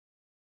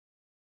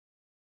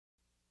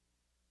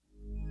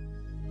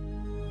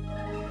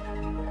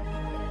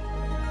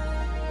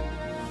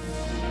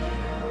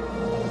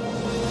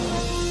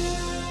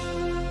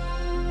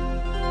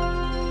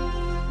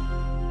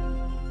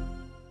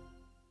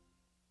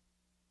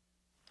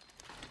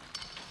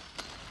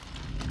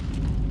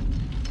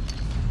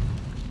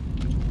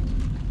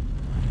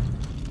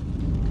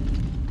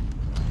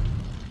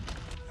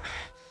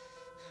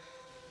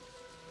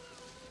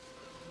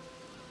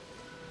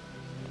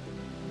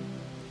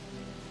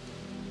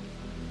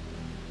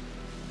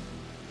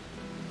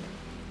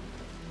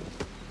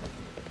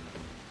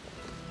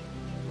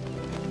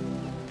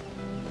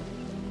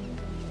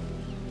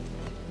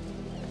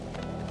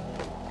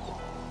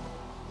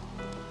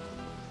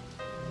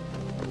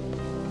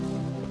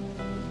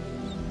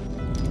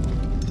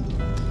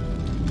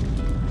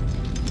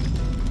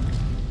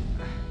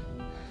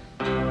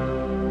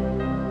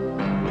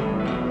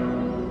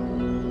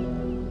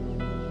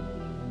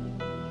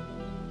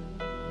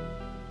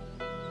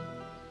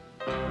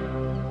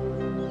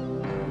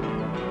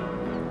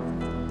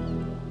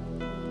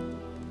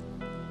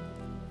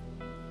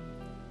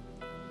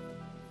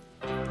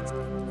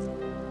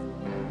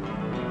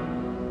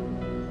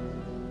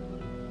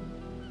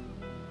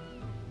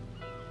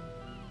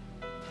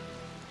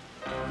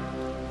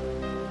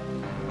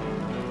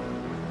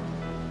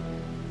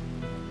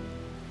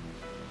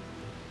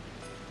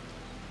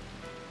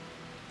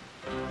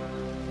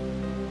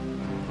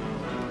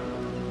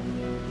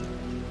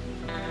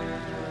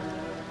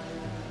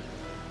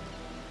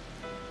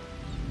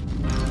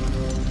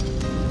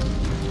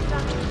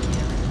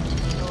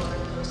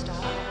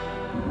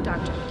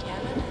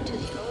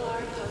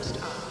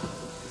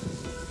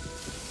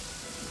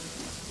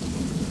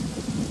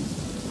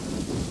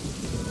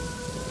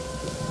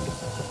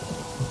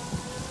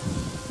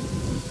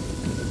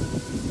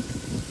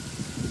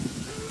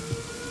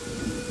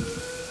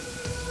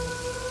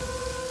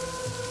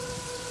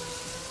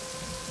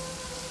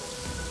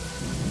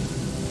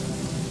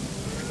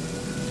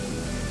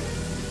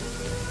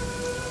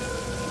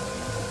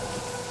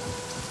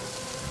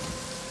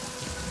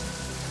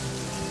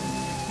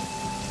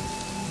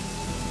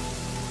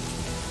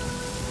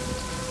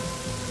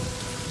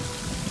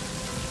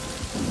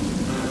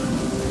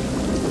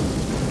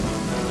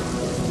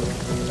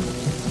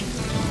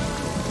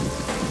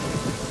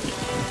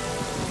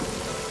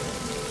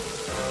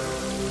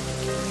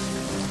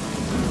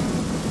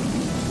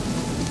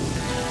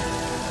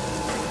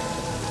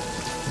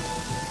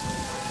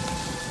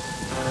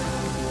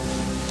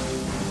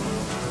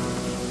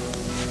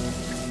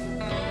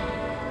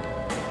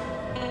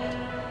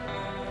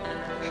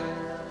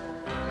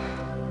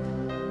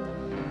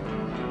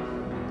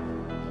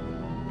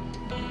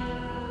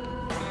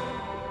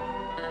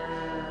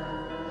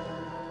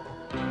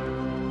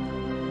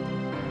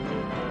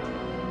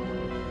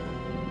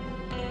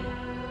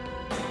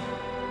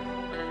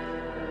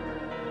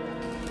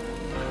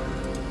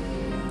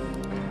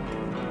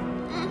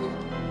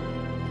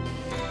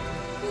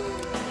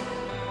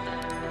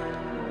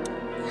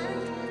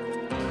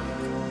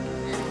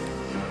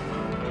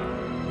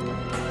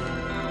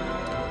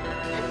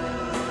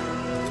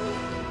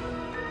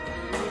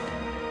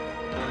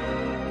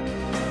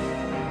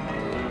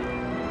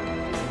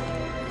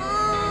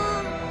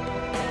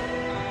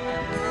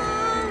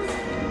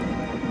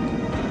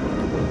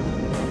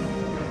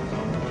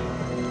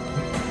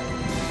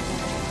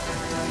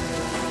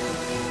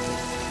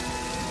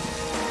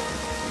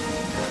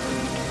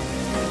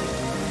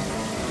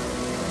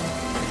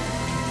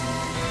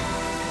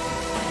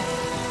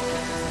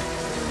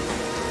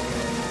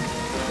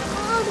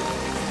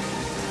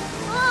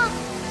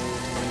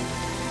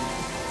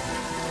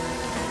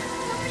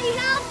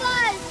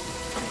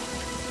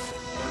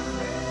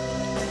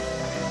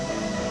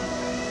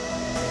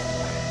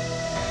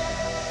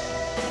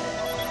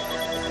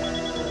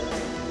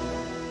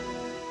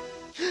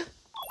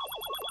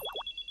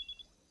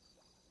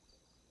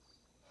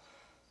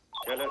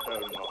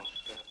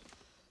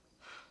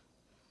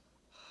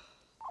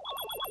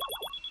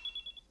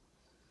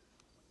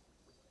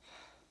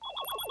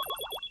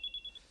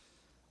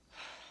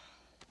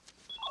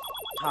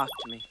Talk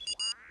to me.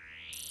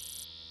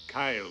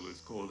 Kyle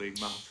is calling,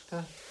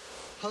 Master.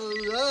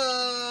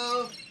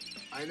 Hello?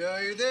 I know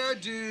you're there,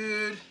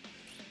 dude.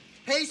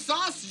 Hey,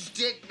 sausage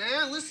dick,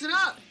 man, listen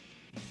up.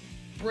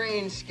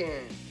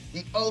 Brainscan,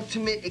 the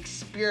ultimate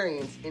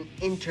experience in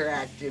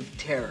interactive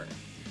terror.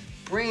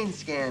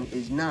 Brainscan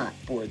is not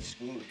for the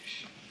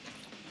squeamish.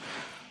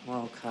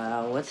 Well,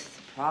 Kyle, what's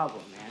the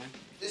problem, man?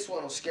 This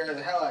one will scare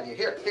the hell out of you.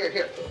 Here.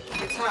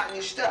 It's hot in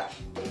your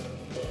stuff.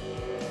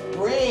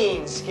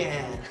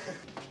 Brainscan.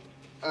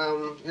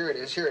 Here it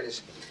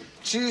is.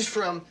 Choose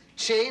from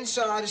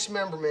chainsaw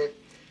dismemberment,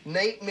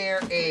 nightmare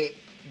 8,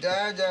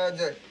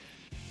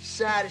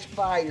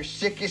 satisfy your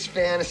sickest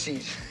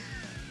fantasies.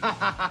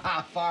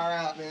 Far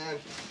out, man.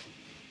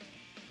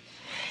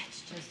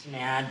 It's just an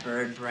ad,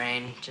 bird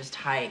brain. Just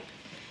hype.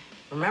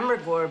 Remember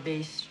Gore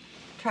Beast?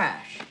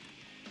 Trash.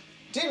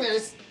 Dude, man,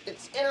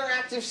 it's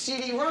interactive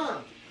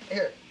CD-ROM.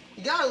 Here,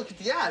 you gotta look at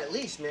the ad at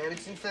least, man.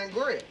 It's in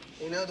Fangoria.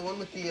 You know, the one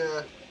with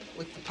the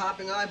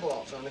popping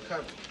eyeballs on the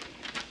cover.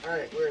 All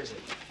right, where is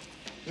it?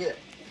 Here.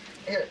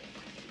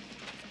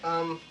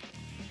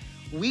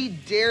 We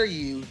dare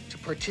you to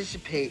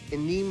participate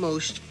in the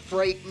most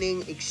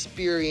frightening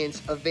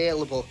experience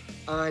available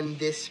on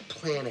this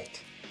planet.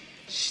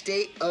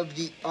 State of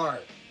the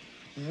art.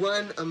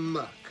 Run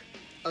amok.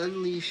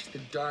 Unleash the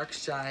dark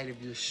side of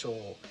your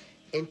soul.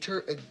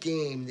 Enter a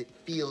game that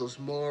feels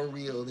more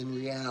real than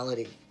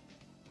reality.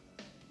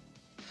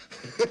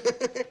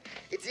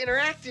 It's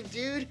interactive,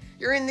 dude.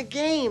 You're in the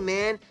game,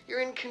 man.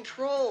 You're in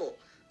control.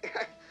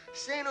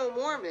 Say no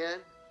more, man.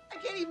 I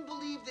can't even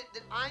believe that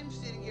I'm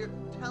sitting here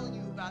telling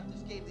you about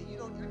this game that you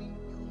don't. I mean,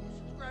 you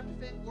subscribe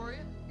to Fangoria.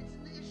 It's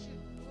in the issue,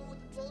 the one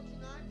with the bulging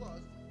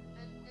eyeballs,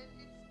 and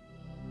it's.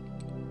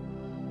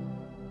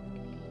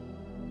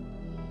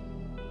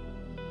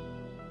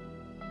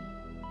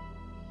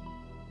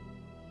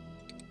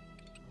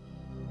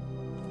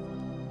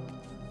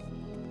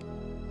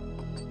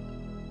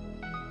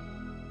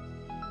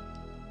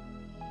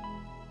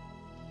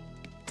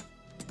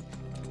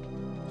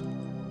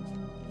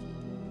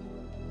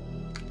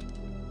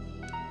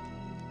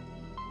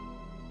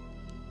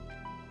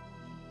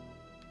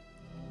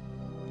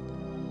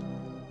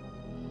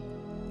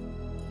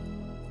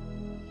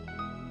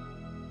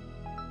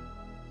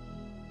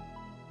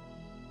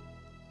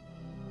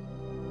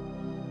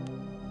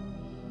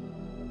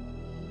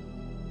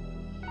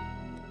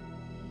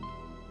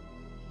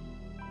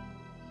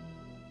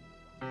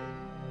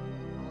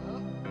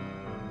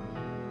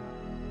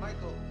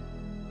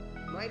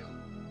 Michael?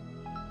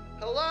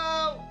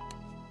 Hello?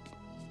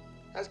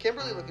 How's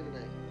Kimberly looking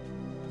tonight?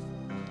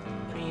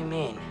 What do you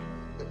mean?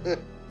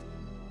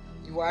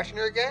 You washing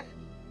her again?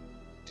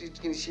 Dude,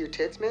 can you see her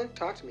tits, man?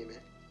 Talk to me, man.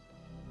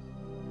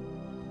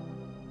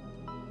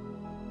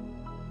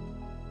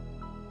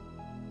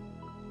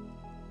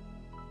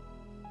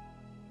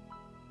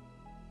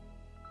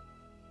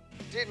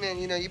 Dude, man,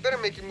 you know, you better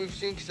make your move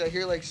soon, because I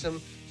hear, like,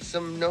 some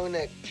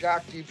no-neck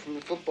jock dude from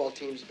the football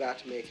team's about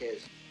to make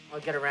his.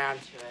 I'll get around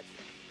to it.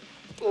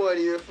 What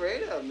are you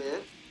afraid of,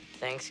 man?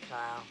 Thanks,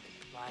 Kyle.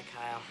 Bye,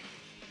 Kyle.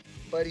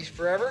 Buddies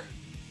forever?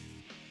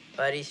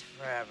 Buddies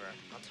forever.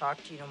 I'll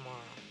talk to you tomorrow.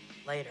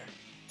 Later.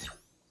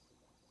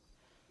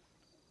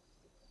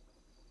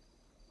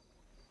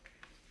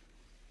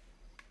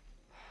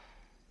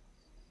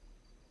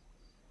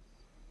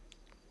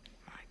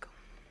 Michael,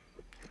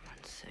 you're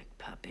one sick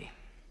puppy.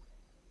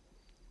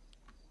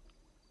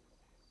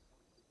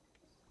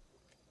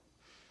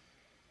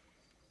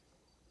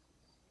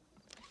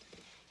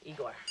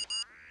 Igor.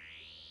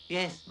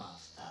 Yes,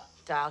 Master.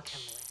 Dial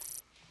Kimberly.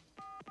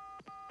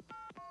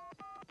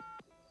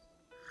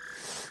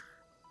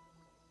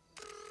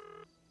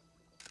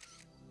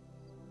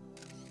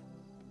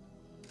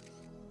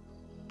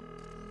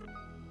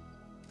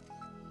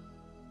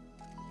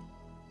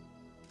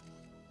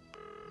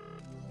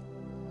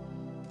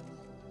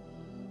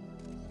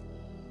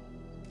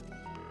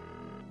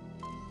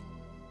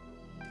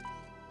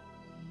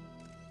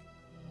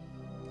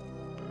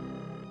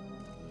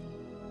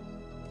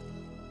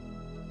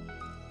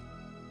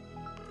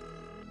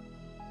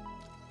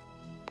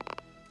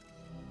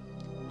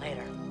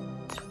 Later.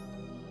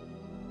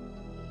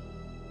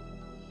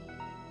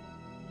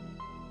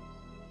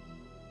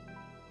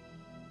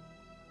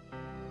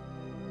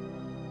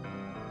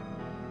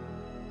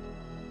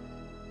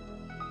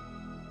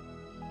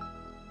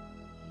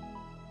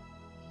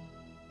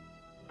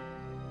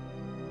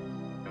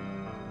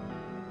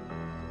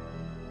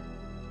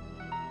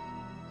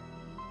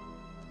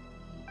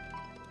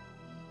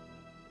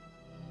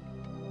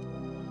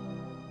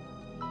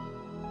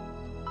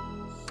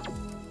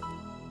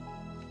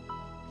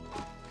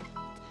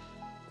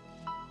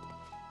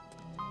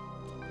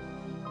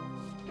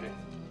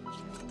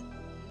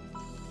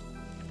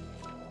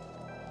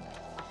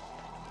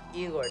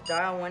 Igor,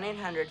 dial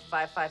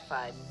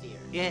 1-800-555-FEAR.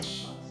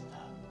 Yes, Master.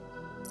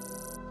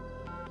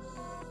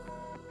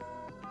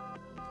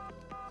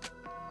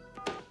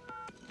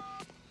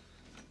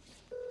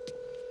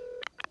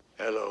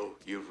 Hello,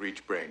 you've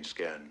reached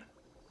Brainscan.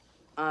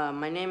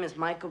 My name is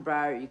Michael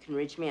Brower. You can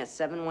reach me at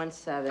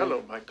 717...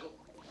 Hello, Michael.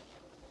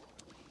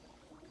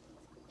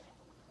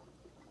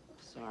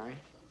 Sorry.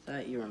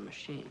 Thought you were a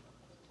machine.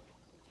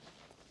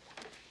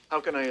 How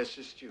can I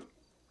assist you?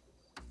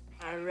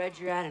 I read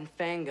your ad in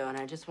Fango, and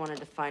I just wanted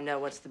to find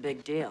out what's the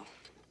big deal.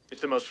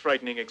 It's the most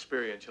frightening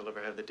experience you'll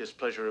ever have the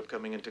displeasure of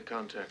coming into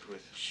contact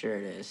with. Sure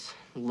it is.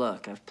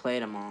 Look, I've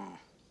played them all.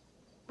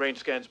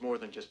 Brainscan's more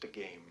than just a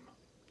game.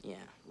 Yeah,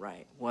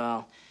 right.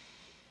 Well,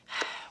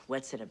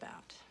 what's it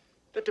about?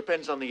 That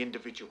depends on the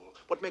individual.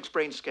 What makes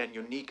Brainscan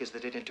unique is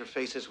that it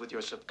interfaces with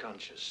your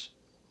subconscious.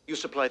 You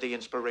supply the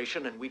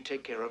inspiration, and we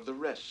take care of the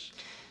rest.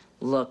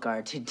 Look,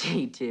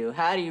 R2-D2,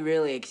 how do you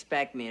really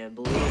expect me to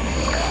believe it?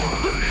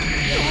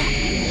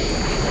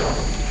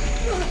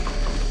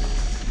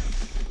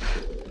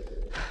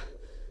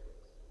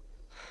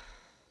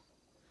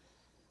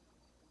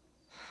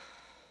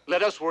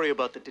 Let us worry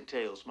about the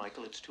details,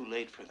 Michael. It's too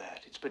late for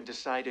that. It's been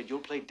decided you'll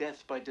play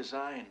Death by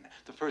Design.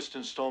 The first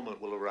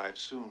installment will arrive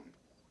soon.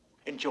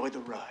 Enjoy the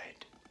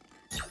ride.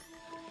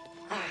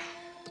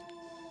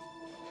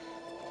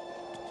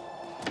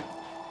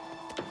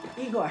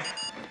 Igor,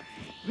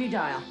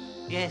 redial.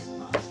 Yes,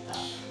 master.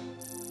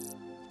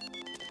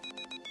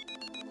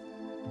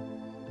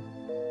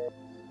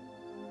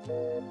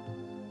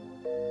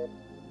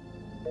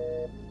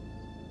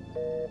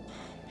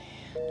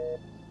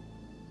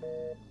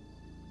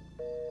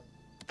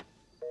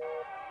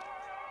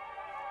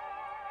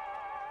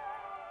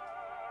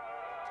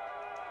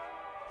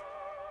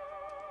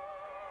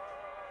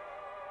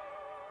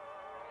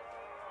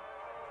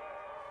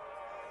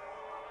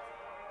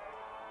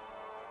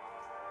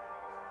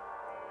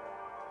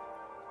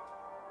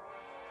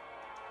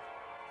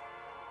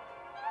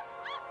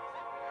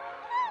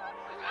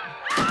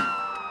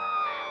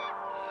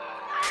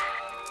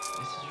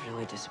 This is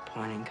really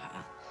disappointing,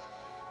 Kyle.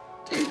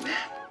 Dude,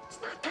 man, it's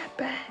not that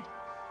bad.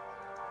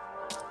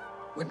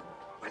 When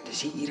does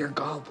he eat her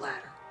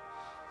gallbladder?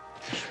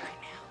 Just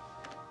right now.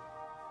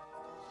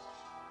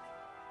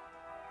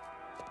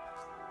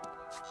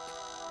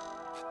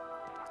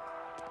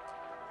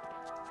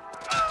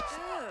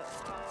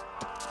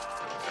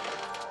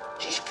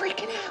 She's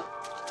freaking out.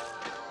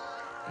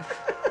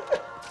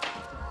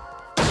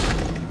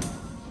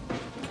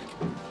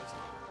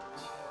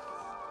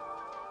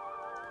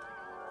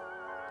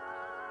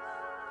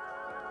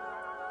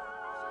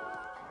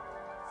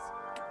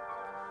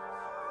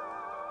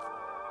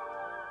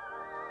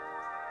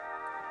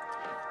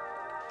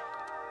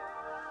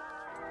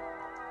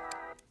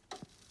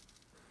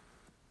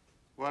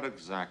 What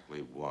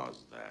exactly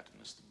was that,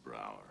 Mr.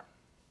 Brower?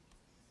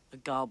 A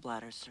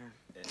gallbladder, sir.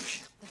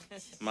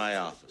 My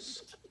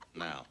office.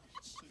 Now.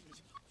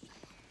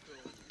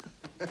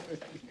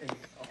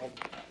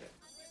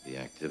 The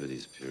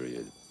activities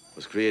period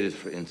was created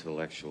for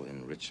intellectual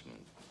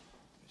enrichment,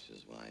 which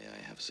is why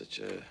I have such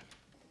a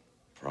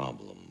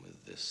problem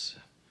with this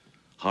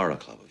horror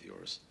club of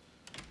yours.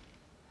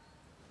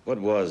 What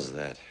was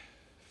that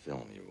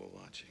film you were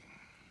watching?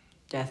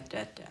 Death,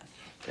 death, death.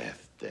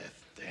 Death,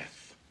 death,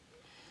 death.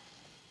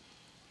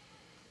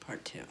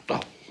 Part 2.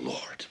 Oh,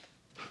 Lord.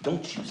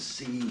 Don't you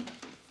see?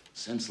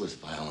 Senseless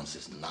violence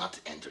is not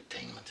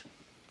entertainment.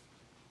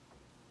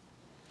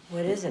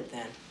 What is it,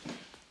 then?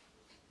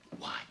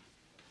 Why?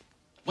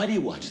 Why do you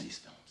watch these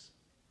films?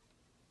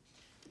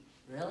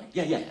 Really?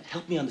 Yeah.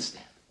 Help me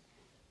understand.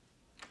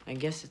 I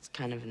guess it's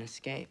kind of an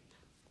escape.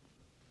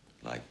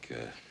 Like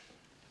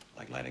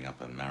lighting up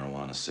a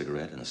marijuana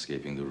cigarette and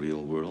escaping the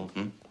real world,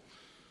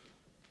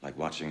 Like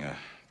watching a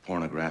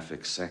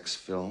pornographic sex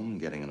film,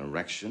 getting an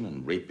erection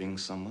and raping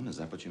someone? Is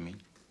that what you mean?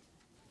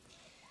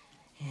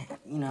 Yeah,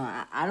 you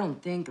know, I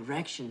don't think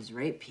erections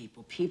rape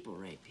people. People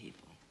rape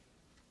people.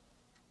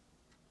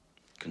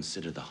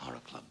 Consider the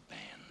horror club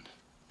banned.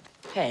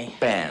 Hey.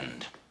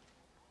 Banned.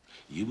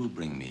 You will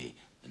bring me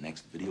the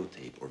next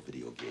videotape or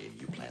video game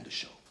you plan to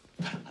show.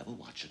 I will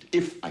watch it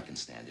if I can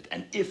stand it,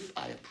 and if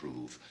I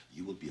approve,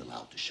 you will be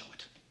allowed to show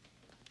it.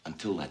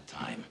 Until that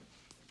time,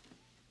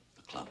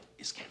 the club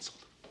is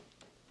canceled.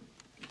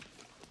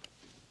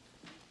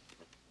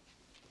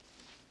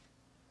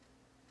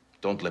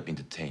 Don't let me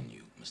detain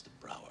you, Mr.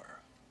 Brower.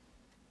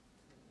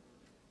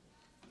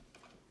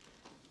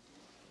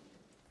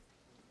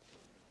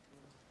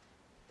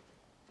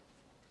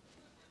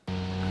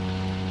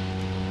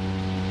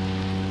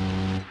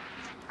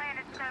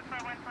 Planet Sub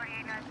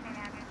 148 North St.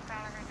 Andrews,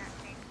 Solomon,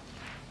 North St.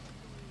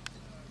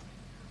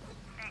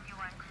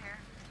 81 clear.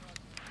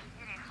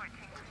 Unit 14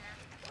 clear.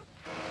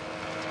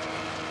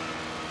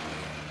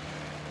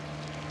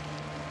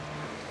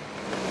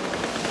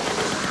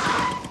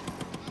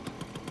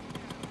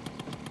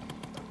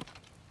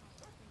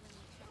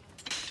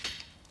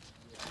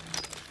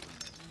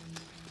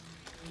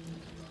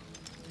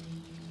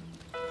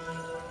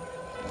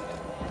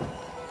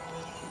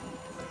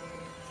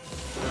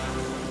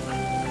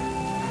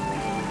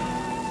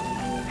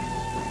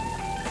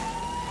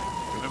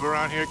 You live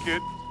around here,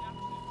 kid?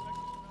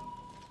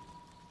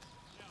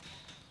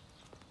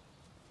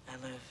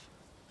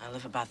 I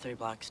live about 3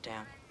 blocks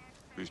down.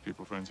 These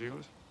people friends of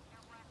yours?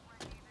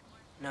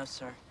 No,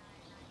 sir.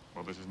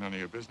 Well, this is none of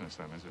your business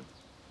then, is it?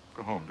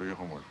 Go home, do your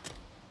homework.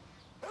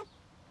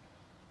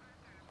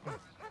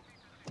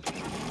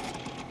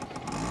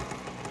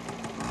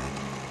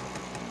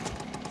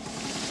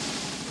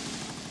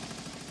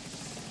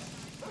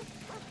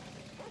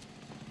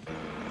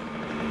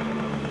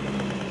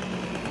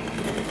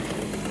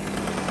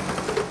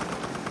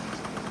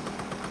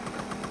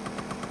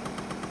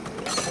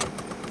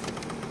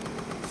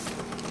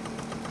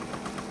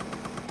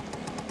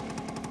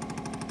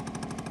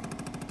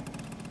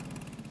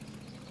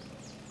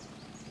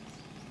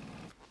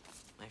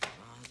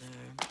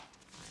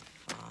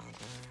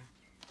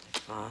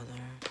 Father.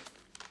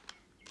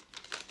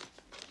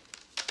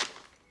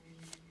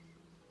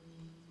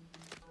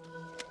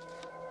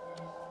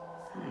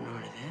 I don't know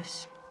what it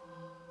is.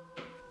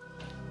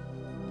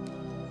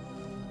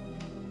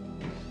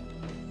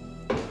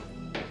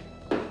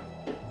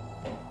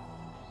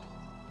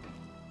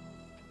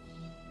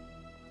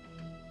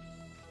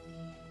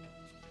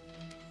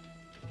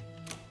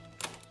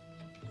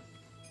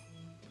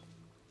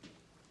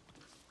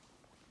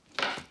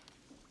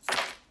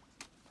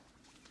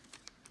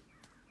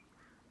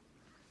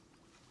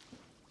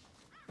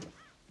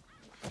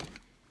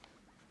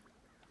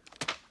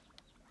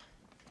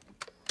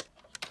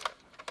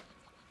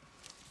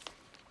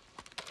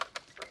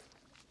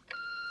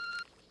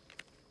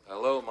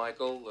 Hello,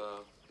 Michael.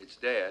 It's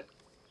Dad.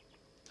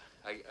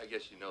 I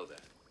guess you know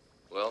that.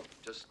 Well,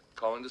 just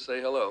calling to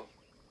say hello.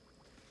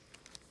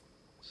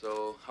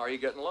 So, how are you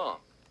getting along?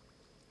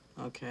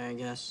 Okay, I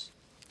guess.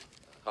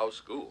 How's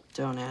school?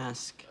 Don't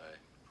ask. I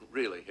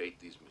really hate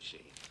these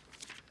machines.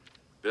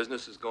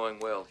 Business is going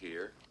well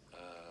here.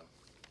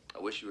 I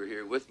wish you were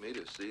here with me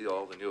to see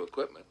all the new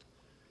equipment.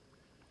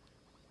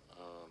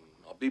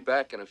 I'll be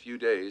back in a few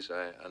days.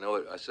 I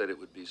know I said it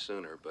would be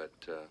sooner, but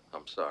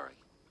I'm sorry.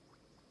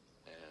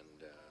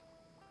 And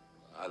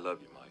I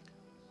love you, Mike.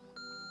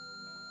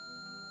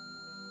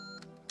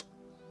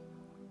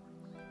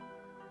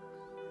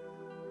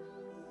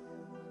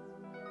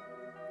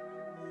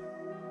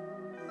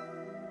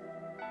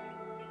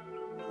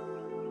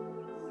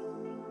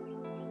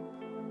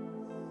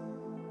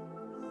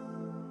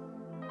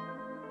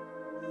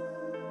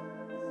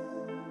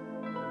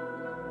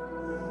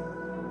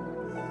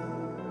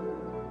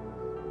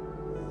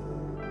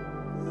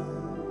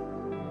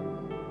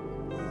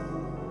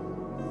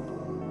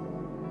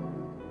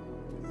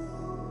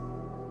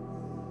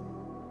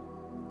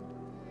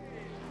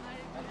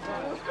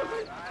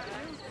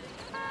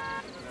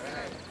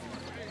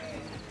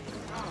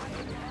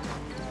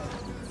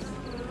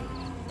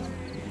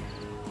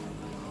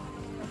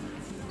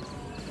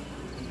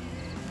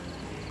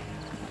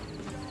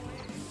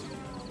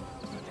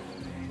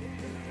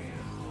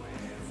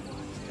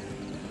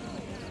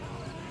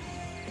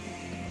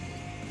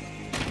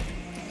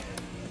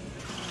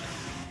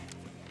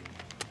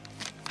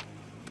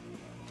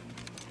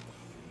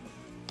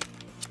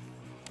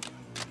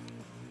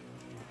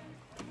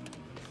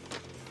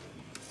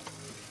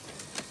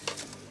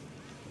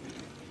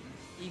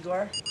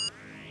 Igor,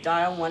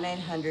 dial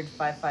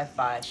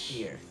 1-800-555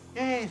 here.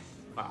 Yes,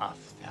 master.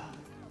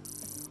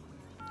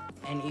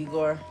 And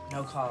Igor,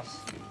 no calls.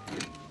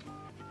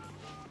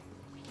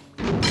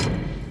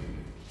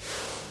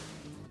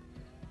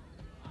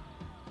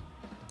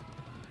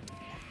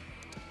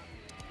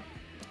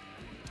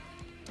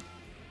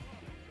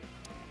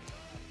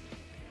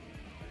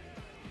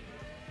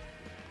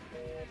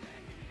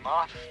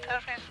 Master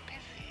is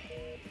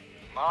busy.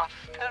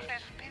 Master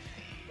is busy.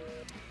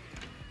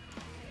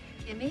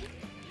 Jimmy?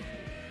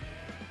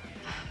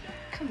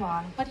 Come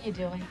on, what are you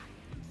doing?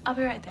 I'll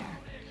be right there.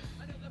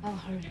 I'll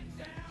hurry.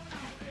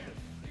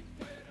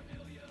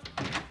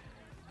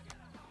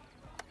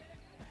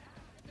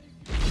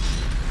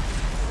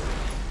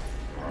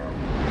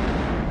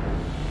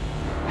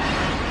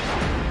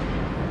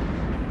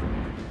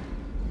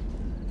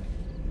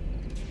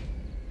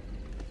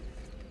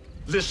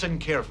 Listen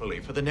carefully.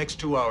 For the next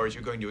 2 hours,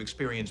 you're going to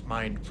experience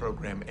mind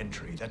program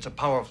entry. That's a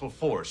powerful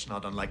force,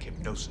 not unlike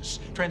hypnosis,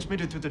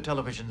 transmitted through the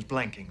television's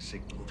blanking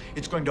signal.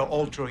 It's going to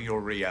alter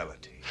your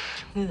reality.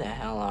 Who the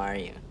hell are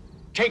you?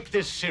 Take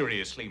this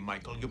seriously,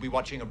 Michael. You'll be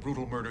watching a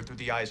brutal murder through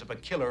the eyes of a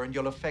killer, and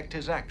you'll affect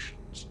his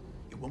actions.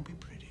 It won't be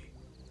pretty.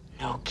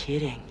 No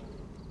kidding.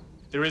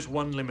 There is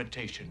one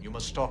limitation. You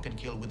must stalk and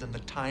kill within the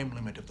time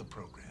limit of the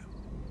program.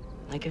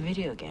 Like a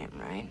video game,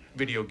 right?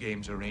 Video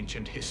games are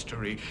ancient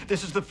history.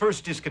 This is the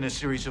first disc in a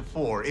series of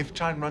 4. If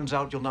time runs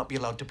out, you'll not be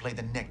allowed to play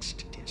the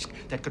next disc.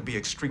 That could be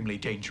extremely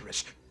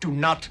dangerous. Do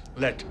not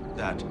let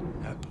that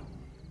happen.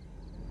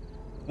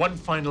 One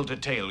final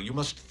detail. You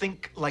must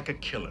think like a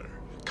killer.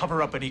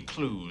 Cover up any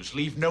clues.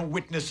 Leave no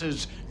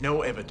witnesses,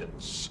 no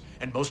evidence.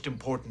 And most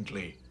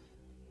importantly,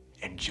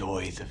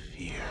 enjoy the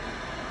fear.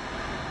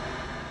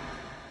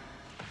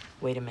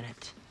 Wait a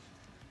minute.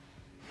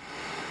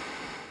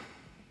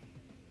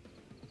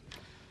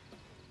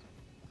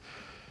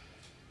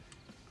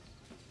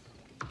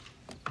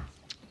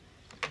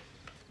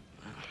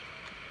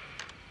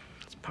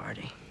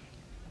 Party.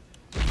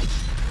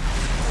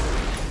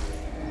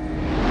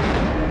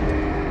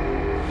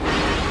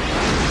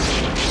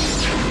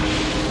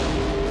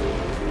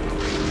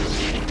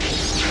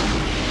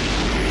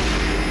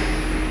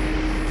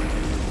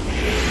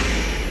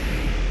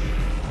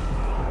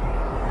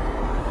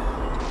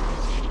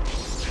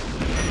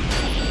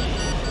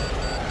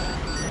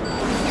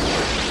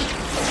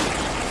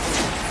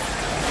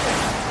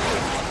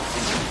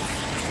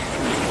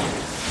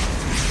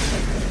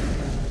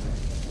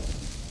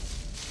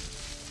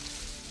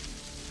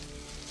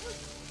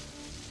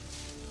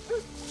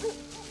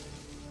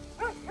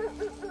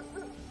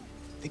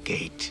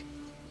 gate.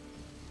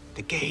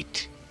 The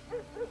gate.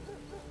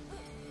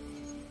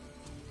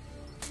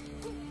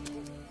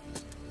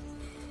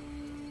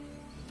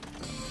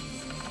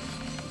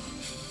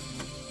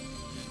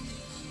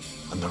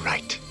 On the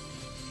right.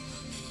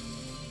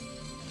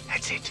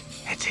 That's it.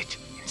 That's it.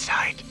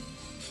 Inside.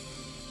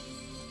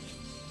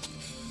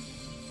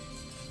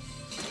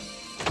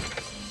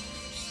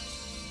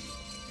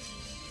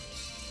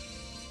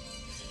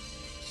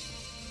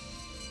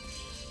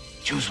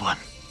 Choose one.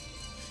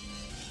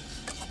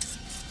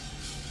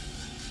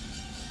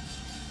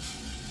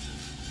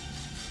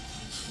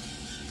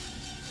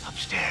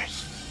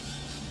 Upstairs.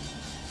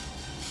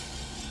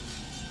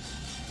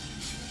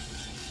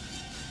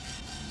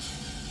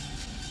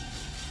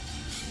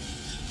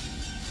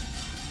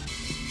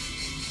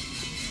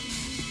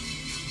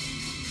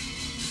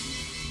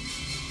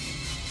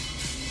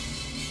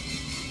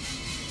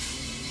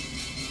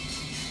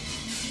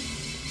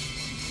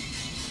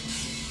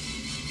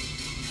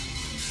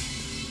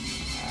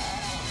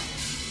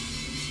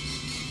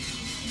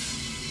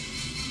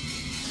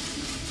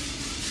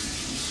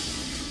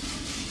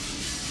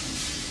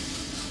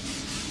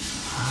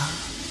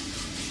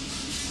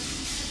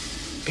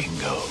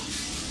 Bingo.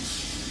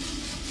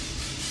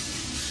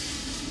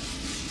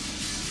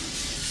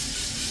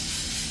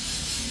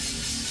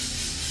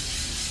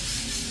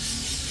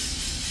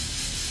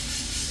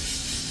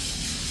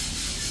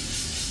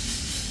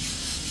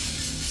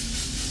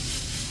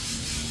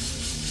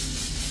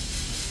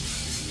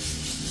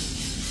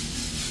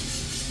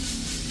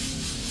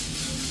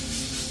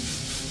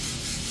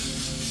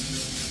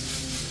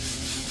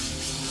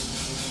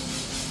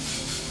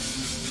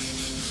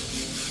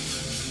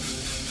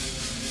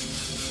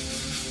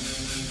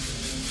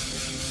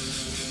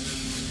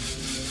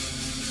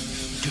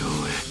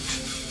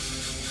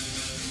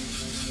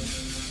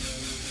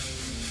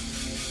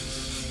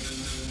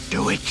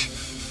 Do it.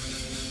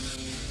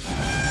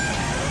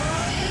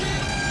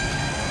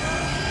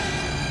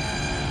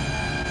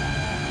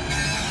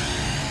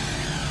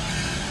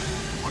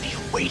 What are you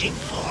waiting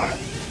for?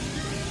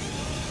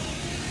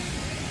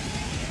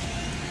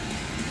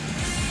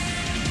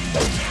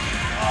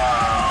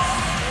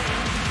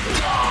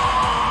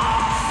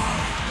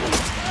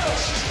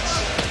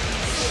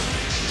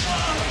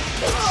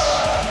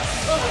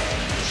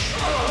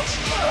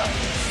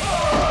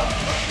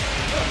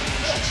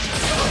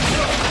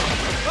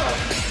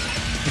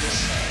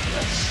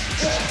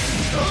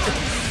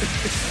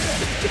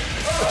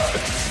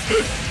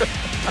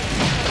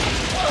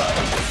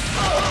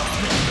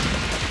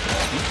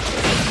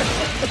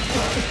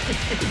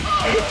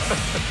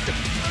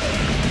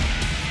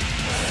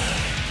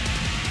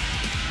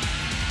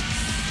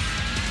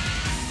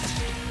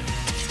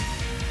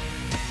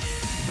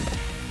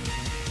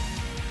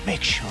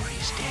 Make sure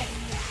he's dead.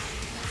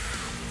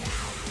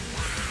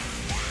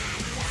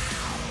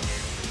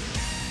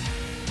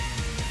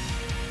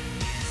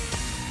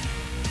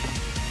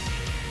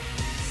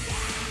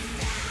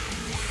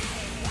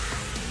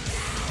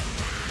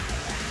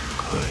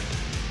 Good.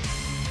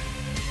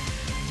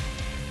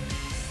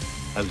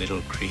 A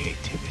little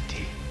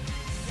creativity.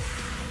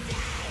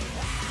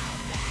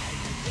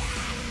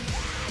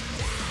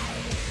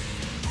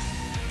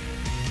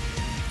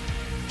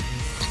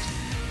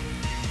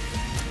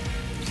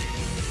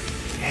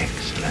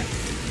 Excellent.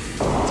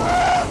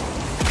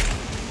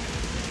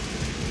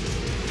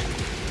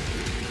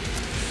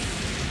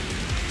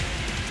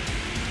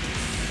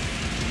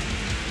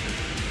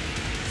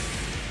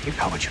 You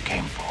got what you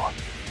came for.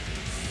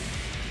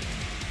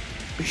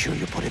 Be sure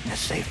you put it in a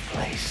safe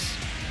place.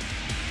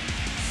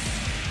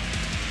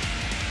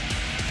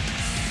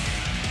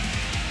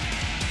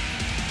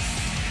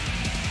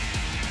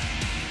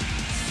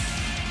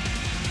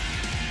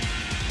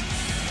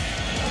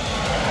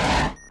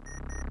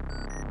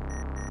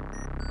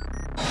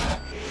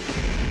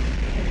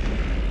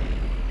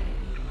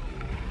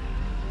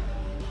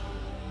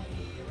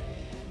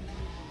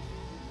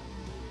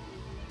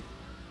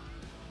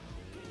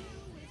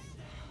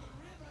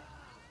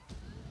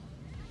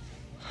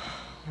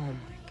 Oh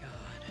my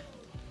God.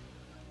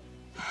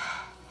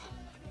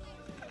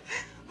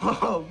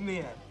 Oh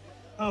man.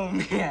 Oh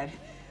man.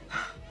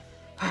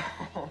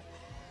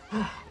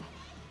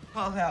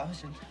 Oh, that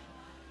was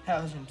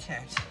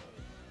intense.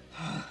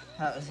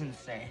 That was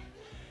insane.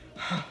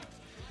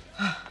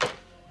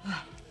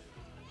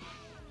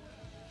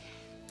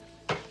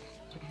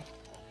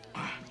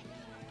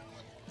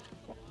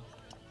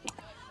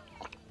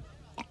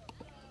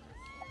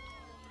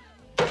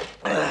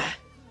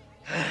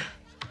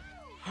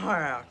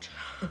 Far out.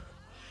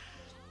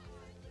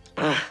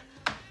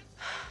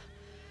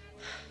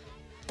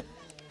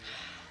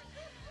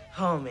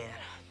 Oh man,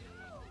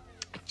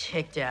 I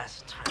kicked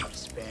ass, time to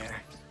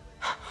spare.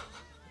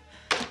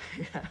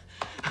 Yeah.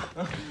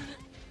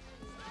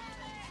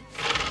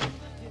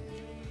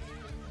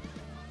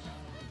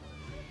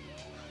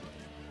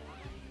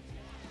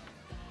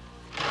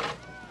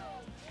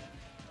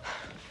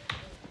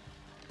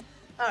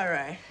 All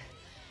right,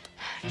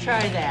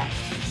 try that.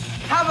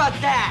 How about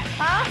that,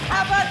 huh?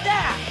 How about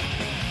that?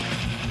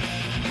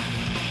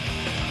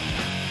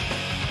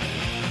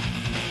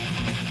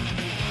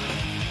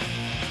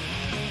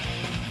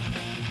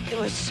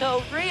 was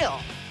so real.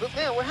 But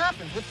man, what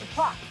happened? What's the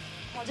plot?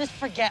 Well, just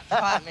forget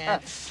plot, man.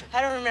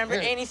 I don't remember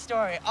any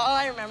story. All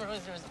I remember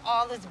was there was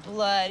all this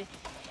blood,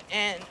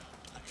 and,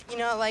 you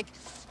know, like,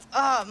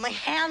 my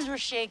hands were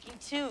shaking,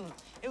 too.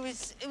 It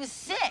was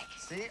sick.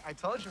 See, I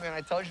told you, man.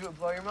 I told you it would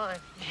blow your mind.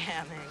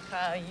 Yeah, man,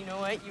 Kyle, you know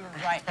what? You were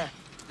right.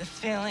 The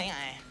feeling,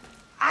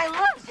 I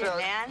loved it,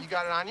 man. You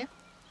got it on you?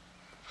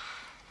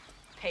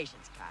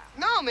 Patience, Kyle.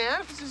 No,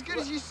 man. If it's as good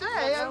as you say.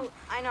 No,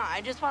 I know.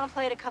 I just want to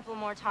play it a couple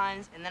more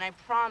times, and then I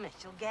promise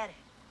you'll get it.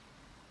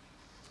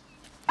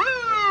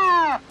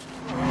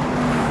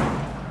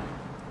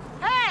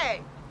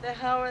 Hey! The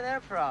hell were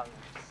their problems?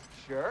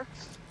 Sure.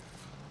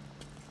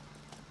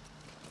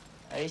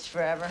 At least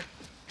forever.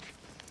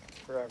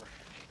 Forever.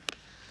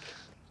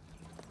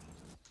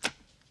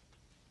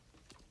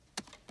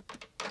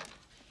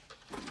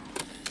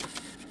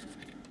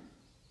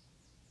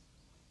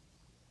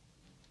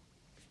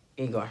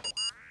 Igor.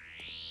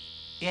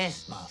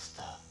 Yes,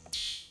 master.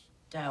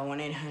 Dial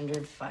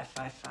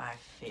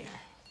 1-800-555-FEAR.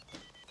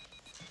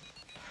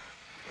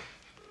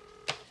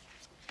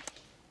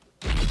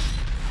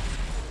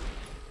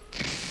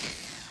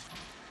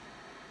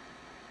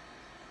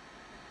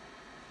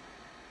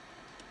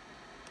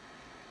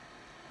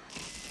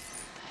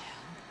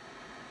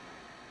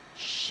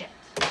 Shit.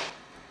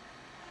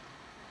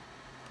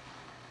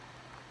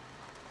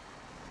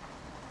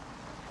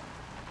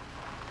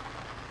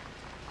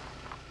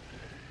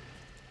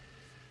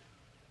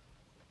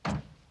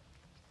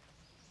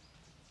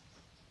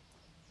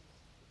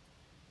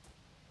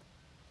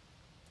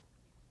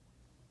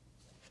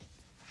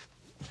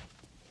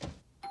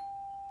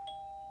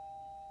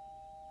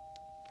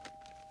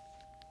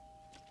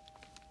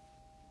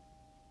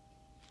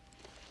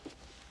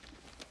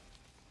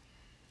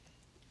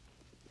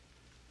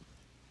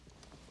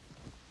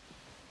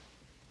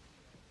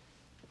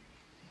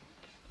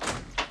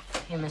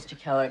 Hey, Mr.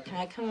 Keller, can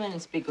I come in and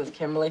speak with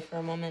Kimberly for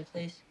a moment,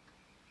 please?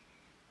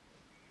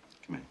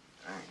 Come in.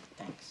 All right,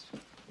 thanks.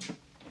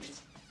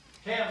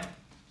 Kim,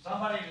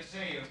 somebody to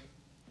see you.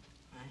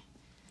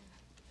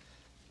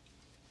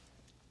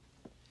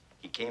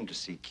 He came to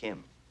see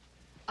Kim.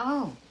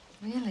 Oh,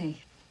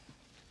 really?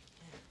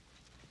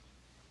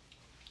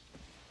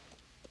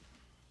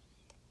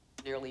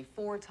 Nearly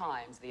 4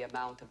 times the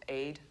amount of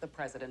aid the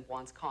president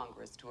wants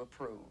Congress to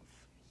approve.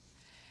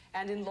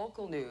 And in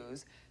local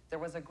news, there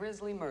was a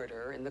grisly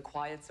murder in the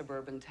quiet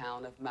suburban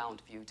town of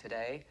Mountview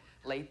today.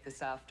 Late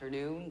this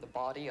afternoon, the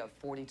body of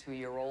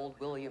 42-year-old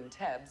William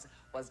Tebbs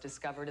was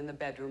discovered in the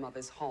bedroom of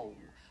his home,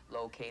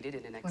 located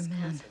in an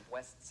exclusive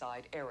west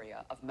side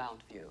area of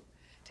Mountview.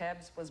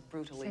 Tebbs was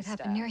brutally It stabbed.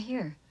 happened near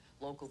here.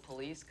 Local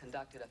police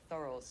conducted a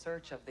thorough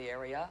search of the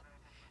area.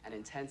 An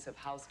intensive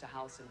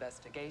house-to-house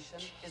investigation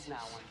is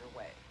now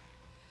underway.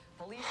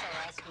 Police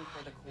are asking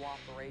for the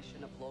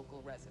cooperation of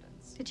local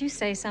residents. Did you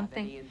say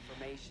something? Any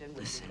information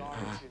with Listen,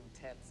 regard to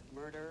Tebbs'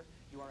 murder,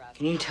 you are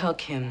Can you tell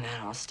Kim that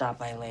I'll stop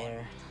by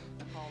later?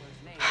 The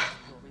caller's name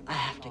will remain I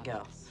have to go.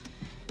 anonymous.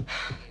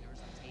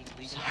 Investigators obtained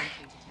legal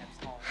entry to Tebbs'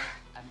 home,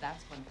 and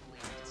that's when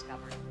police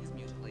discovered his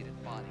mutilated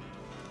body.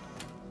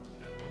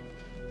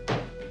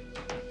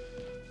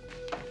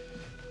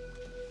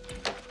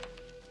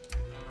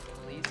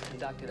 Police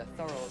conducted a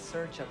thorough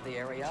search of the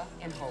area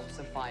in hopes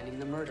of finding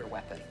the murder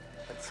weapon,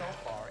 but so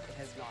far it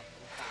has not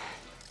been found.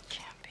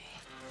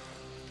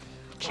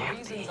 For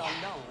reasons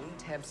unknown,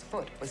 Tebbs'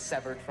 foot was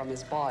severed from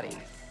his body.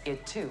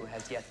 It too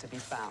has yet to be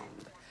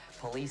found.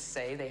 Police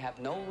say they have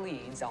no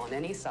leads on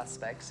any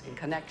suspects in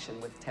connection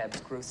with Tebbs'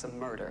 gruesome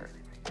murder.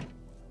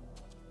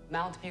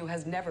 Mountview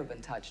has never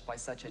been touched by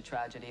such a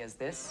tragedy as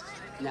this.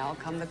 Now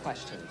come the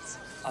questions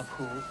of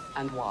who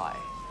and why.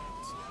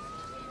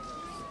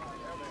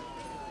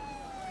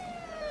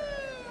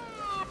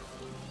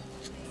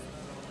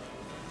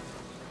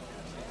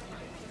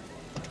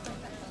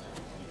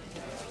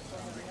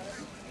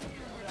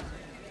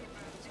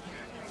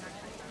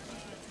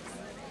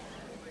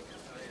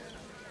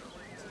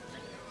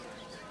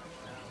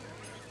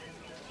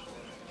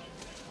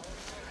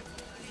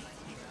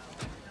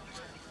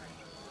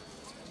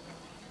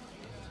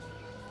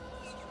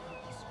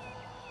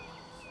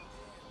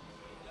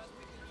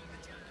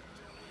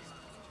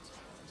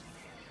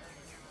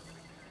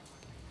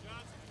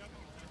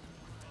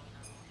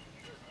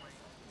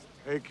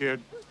 Hey,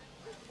 kid. You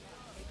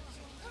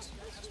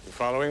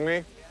following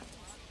me?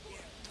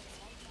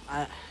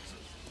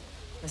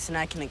 Listen,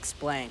 I can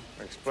explain.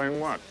 Explain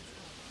what?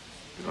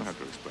 You don't have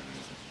to explain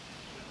anything.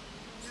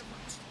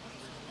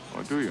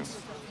 Or do you?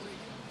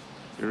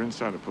 You're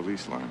inside a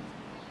police line.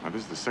 Now,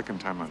 this is the second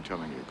time I'm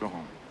telling you. Go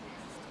home.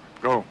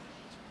 Go.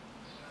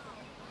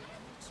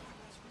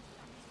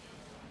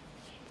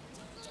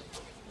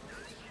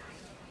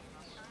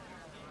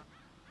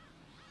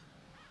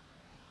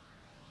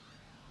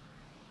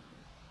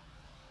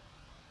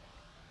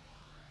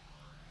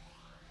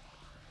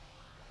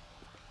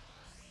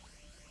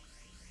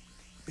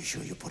 Be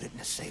sure you put it in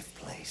a safe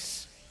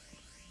place.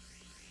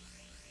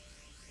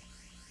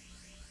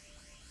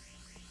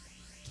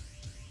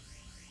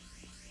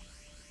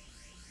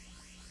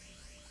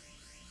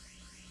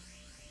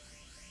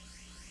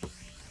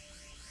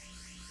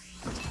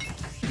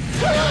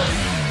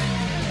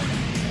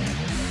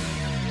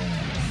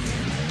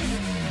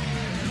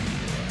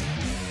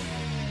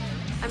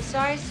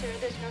 sorry, sir.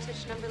 There's no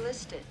such number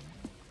listed.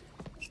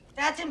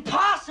 That's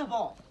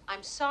impossible!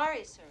 I'm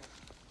sorry, sir.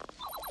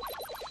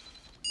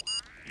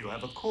 You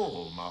have a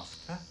call,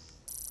 Master.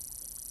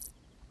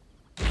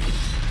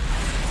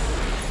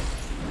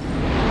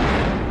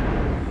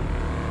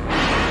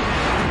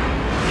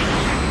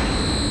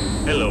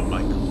 Hello,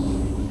 Michael.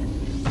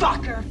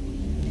 Fucker!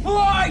 Who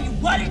are you?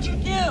 What did you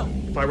do?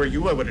 If I were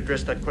you, I would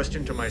address that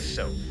question to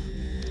myself.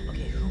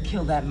 Okay, who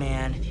killed that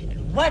man?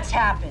 And what's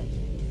happened?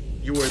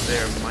 You were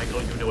there,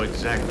 Michael. You know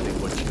exactly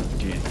what you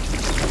did.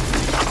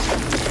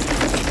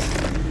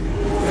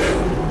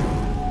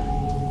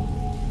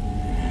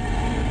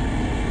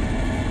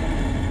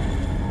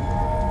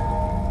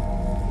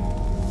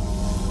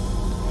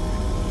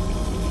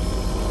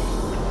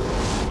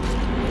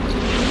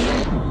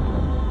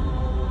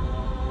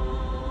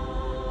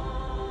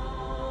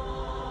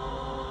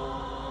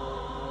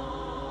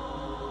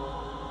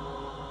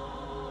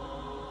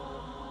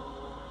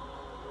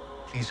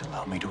 Please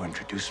allow me to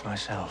introduce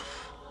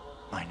myself.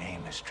 My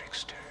name is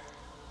Trickster.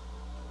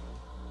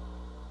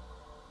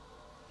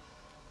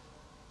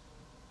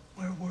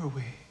 Where were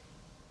we?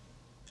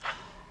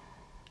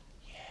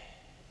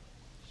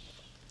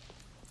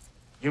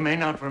 You may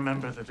not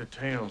remember the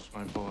details,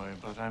 my boy,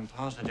 but I'm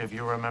positive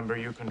you remember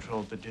you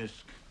controlled the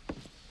disc.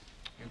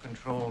 You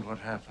controlled what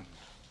happened.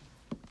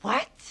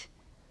 What?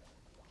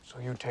 So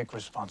you take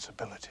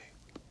responsibility.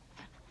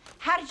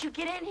 How did you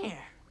get in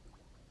here?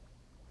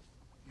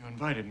 You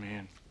invited me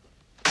in.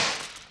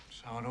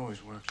 That's how it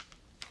always works.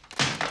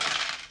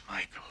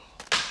 Michael,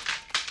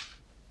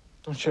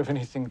 don't you have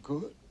anything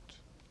good?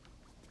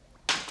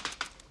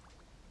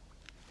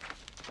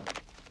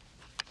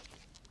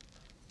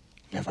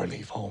 Never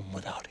leave home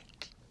without it.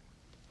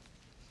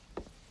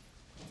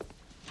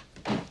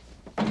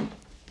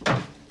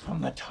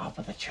 From the top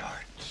of the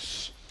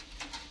charts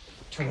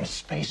to the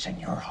space in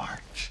your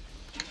heart.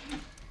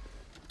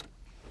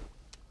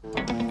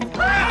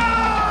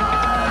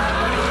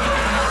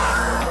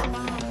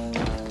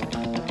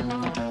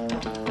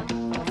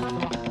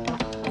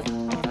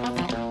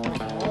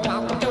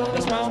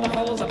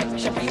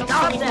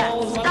 Stop that!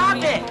 Stop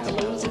it!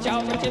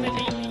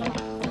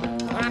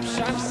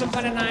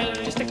 For the night,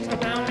 just stick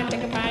around and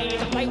take a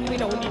bite. Like we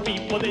don't need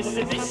people, this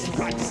is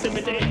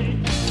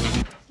proximity.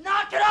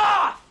 Knock it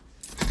off!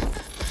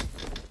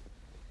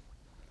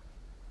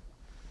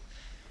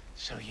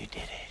 So you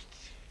did it.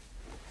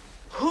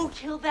 Who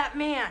killed that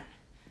man?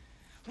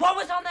 What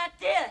was on that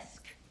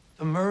disc?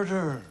 The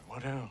murder.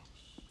 What else?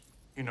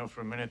 You know,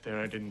 for a minute there,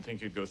 I didn't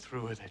think you'd go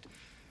through with it.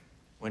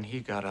 When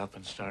he got up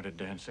and started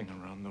dancing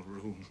around the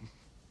room.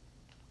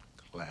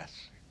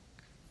 Classic.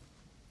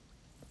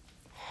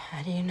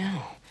 How do you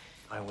know?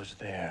 I was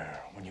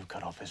there. When you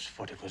cut off his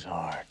foot, it was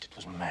art. It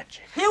was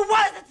magic. It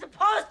wasn't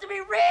supposed to be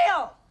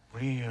real!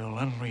 Real,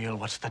 unreal,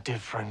 what's the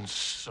difference?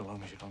 So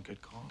long as you don't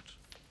get caught.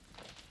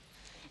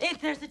 If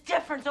there's a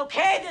difference,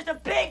 okay? There's a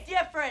big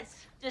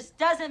difference. Just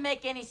doesn't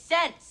make any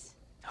sense.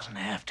 Doesn't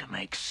have to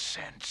make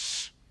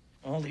sense.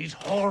 All these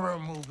horror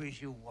movies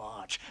you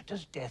watch.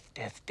 Does death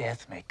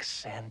make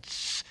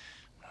sense?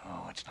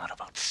 No, it's not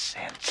about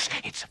sense.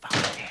 It's about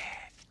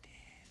death.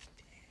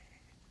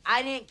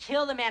 I didn't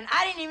kill the man.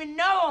 I didn't even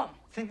know him.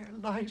 There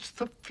lies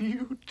the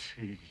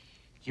beauty.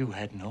 You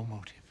had no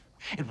motive.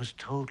 It was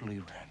totally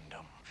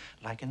random.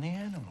 Like in the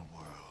animal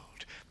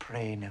world.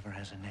 Prey never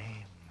has a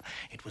name.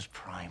 It was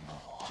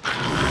primal.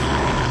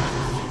 I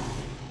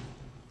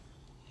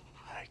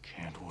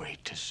can't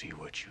wait to see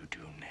what you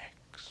do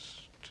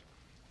next.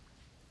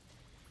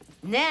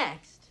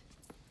 Next?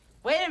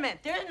 Wait a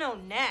minute. There's no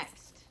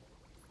next.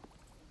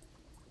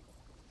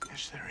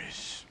 Yes, there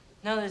is.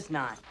 No, there's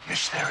not.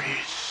 Yes, there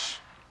is.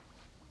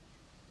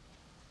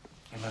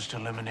 You must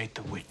eliminate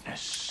the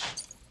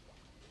witness.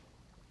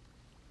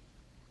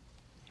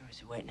 There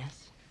was a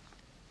witness?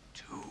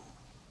 2.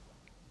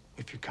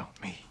 If you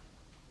count me.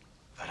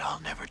 But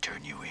I'll never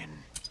turn you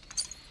in.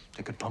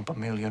 They could pump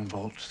 1,000,000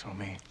 volts through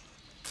me.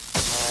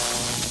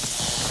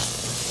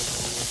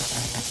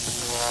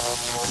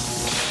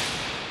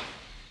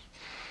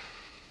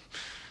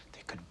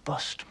 They could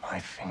bust my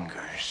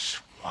fingers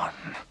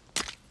one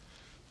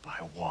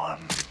by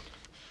one,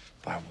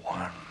 by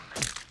one,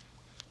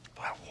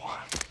 by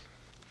one.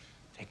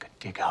 They could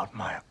dig out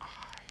my eyes.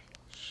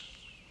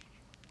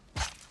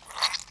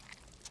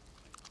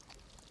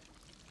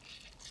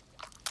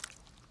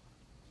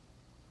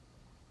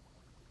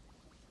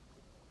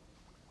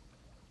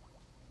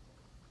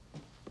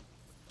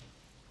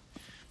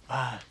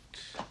 But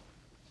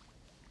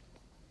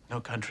no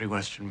country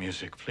western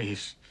music,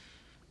 please.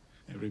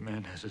 Every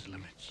man has his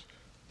limits.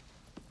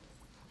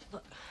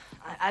 Look,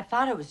 I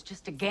thought it was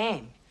just a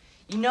game.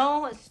 You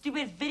know, a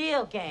stupid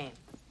video game.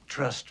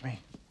 Trust me.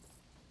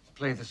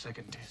 Play the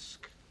second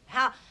disc.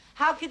 How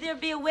could there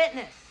be a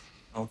witness?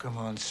 Oh, come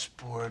on,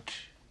 sport.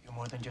 You're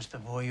more than just the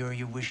voyeur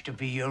you wish to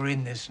be. You're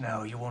in this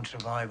now. You won't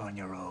survive on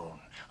your own.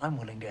 I'm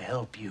willing to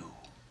help you.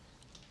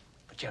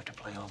 But you have to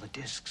play all the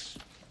discs.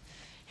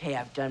 Hey,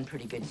 I've done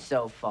pretty good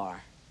so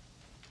far.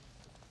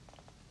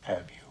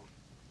 Have you?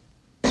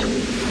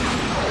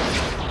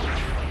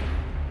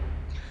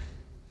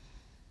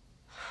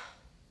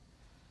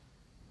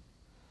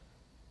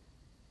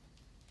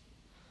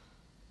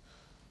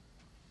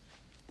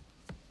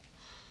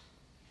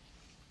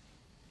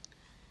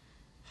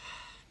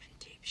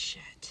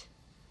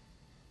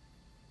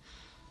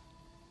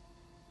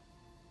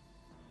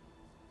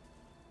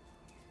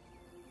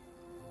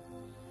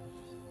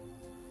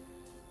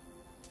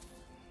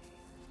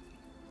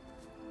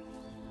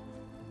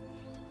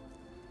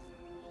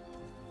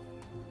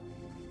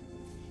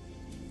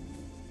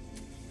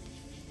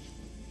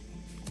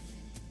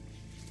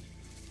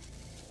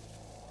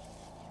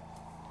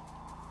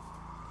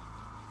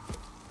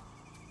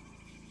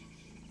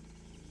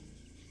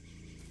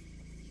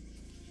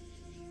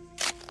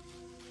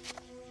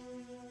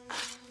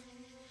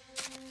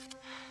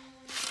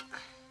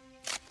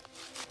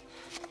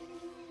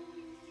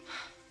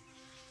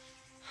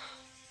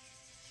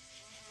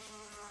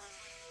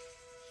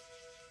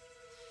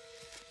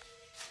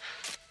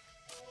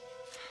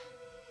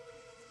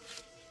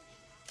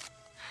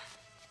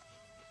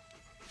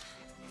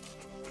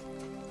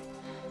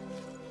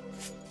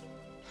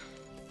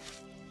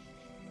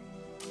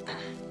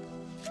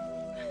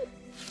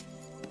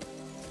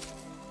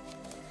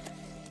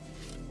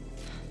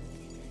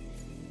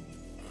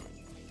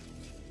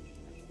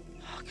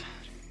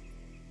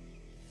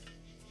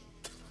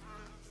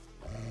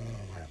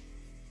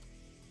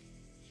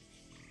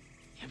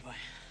 boy.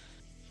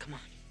 Come on.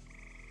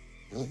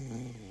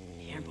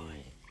 Here,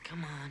 boy.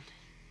 Come on.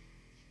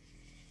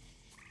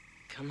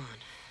 Come on.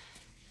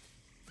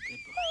 Good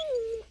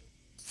boy.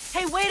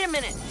 Hey, wait a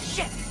minute!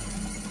 Shit!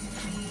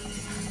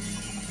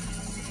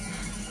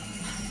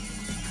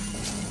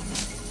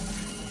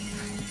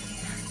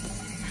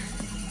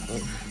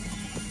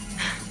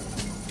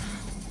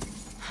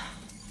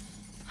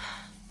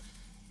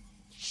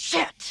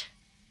 Shit!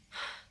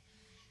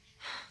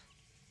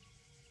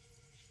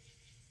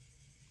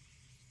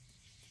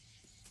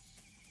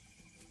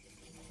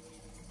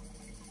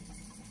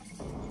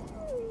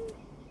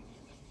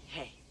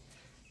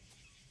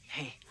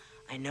 Hey,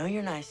 I know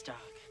you're nice, dog.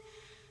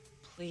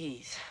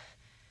 Please,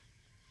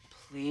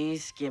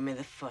 please give me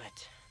the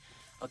foot,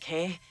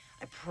 okay?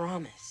 I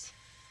promise.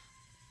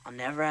 I'll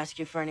never ask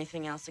you for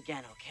anything else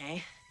again,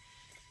 okay?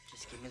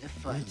 Just give me the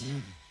foot.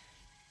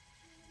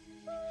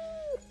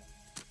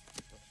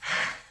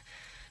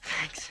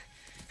 Thanks.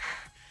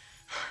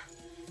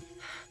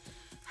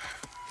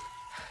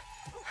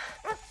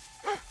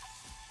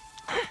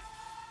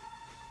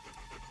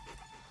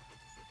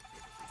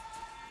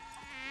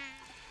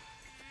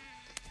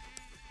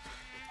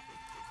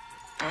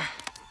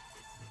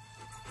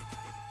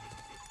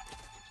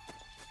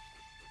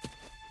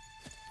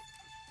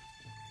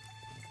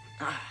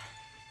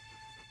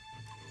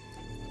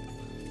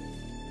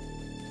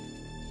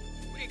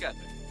 What do you got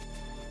there?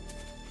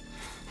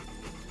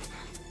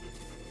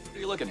 What are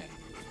you looking at?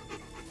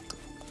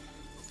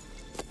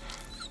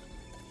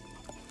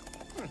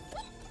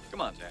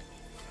 Come on, Jack.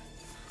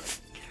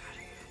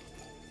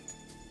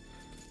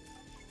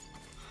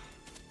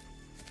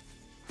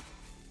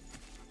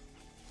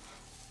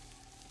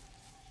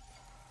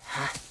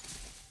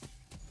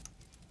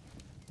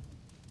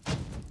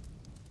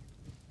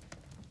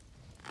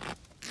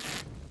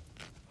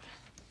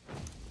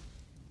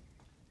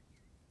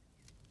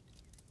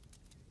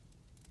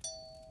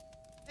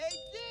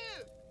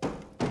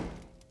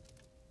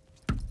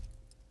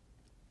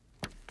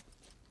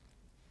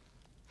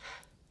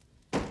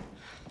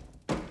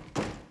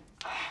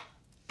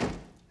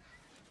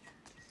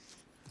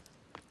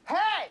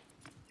 Hey!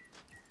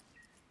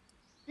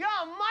 Yo,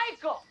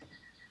 Michael!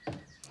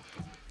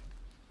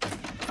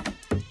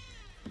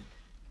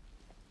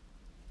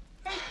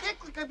 Hey,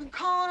 Dick, look, I've been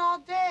calling all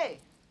day.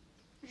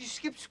 Did you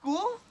skip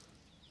school?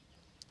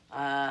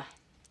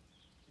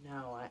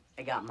 No,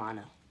 I got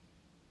mono.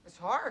 It's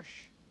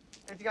harsh.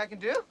 Anything I can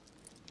do?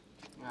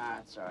 Nah,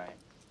 it's all right.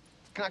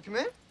 Can I come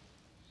in?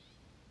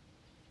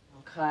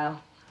 Well,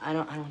 Kyle, I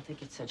don't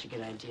think it's such a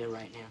good idea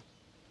right now.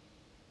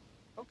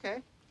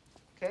 Okay.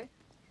 Okay.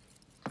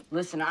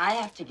 Listen, I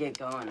have to get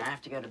going. I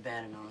have to go to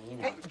bed and all, you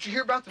know. Hey, did you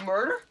hear about the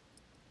murder?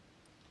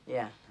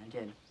 Yeah, I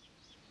did.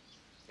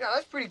 Yeah,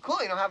 that's pretty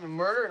cool, you know, having a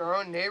murder in our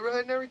own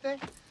neighborhood and everything.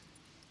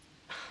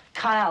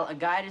 Kyle, a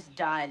guy just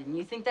died, and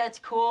you think that's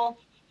cool?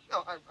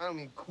 No, I don't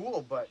mean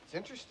cool, but it's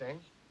interesting.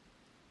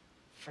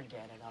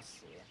 Forget it, I'll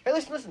see it. Hey,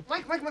 listen,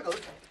 Michael,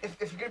 listen.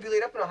 If you're gonna be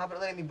laid up, and I'll have it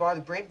letting me borrow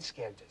the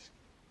Brainscan disc.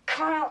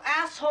 Kyle,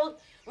 asshole,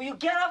 will you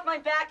get off my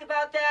back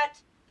about that?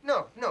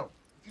 No.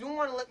 If you don't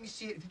want to let me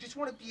see it, if you just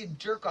want to be a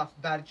jerk off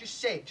about it, just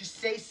say it. Just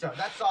say so.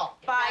 That's all.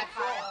 Bye,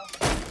 Kyle.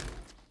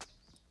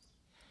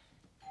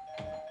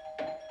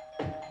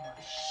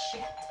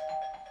 Shit.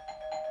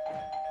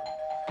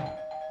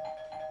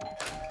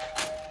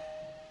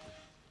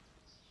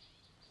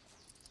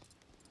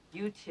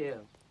 You too.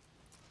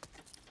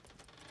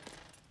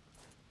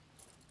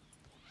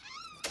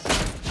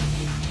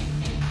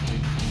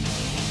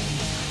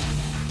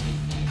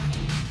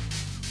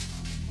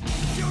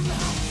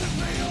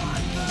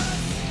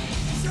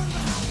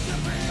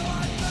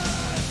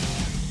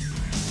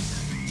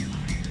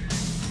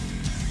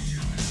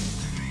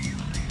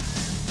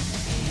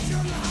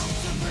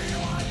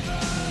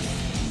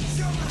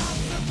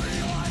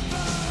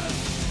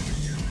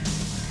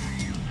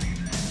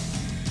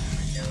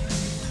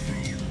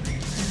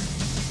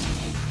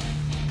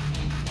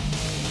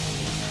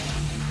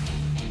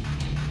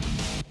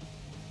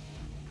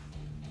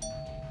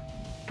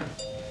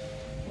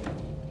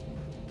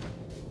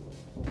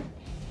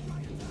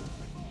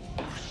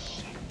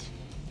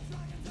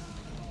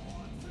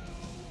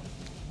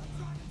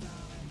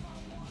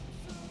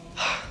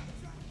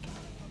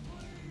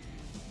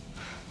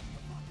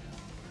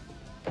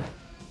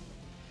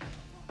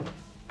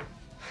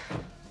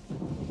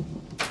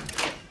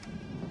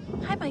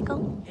 Hi,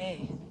 Michael.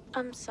 Hey.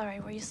 I'm sorry,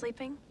 were you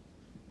sleeping?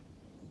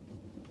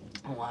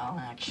 Well,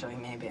 actually,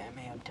 maybe I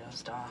may have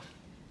dozed off.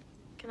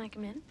 Can I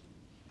come in?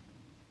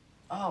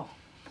 Oh,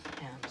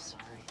 yeah, I'm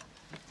sorry.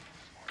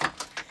 Oh,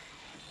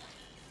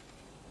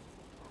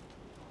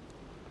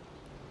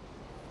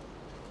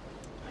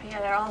 yeah,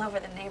 they're all over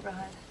the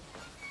neighborhood.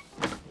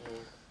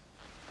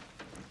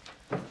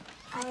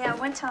 I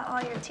went to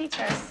all your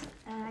teachers,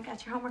 and I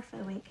got your homework for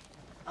the week.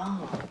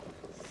 Oh,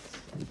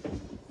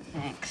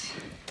 thanks.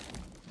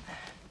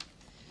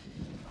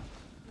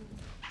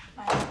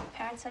 My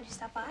parents said you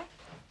stopped by?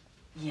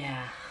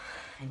 Yeah,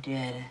 I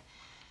did.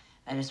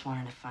 I just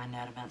wanted to find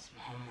out about some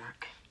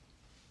homework.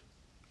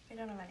 We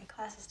don't have any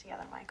classes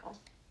together, Michael.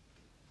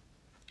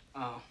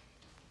 Oh.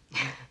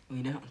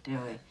 We don't, do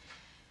we?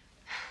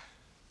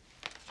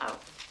 Oh,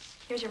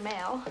 here's your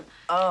mail.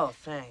 Oh,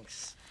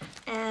 thanks.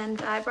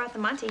 And I brought the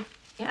Monty.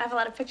 Yeah, I have a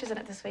lot of pictures in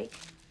it this week.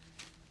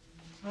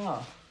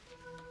 Oh.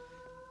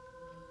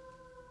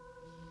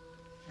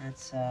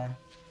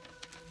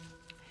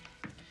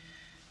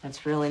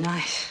 That's really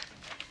nice.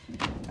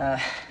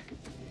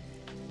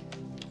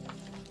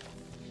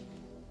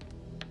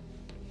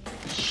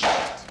 Shit.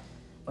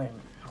 Wait a minute.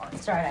 Hold on.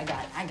 It's all right, I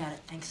got it.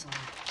 Thanks a lot.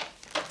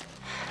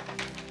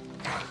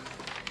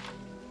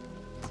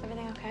 Is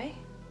everything okay?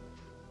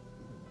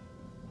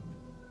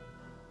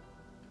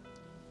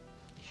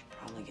 You should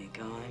probably get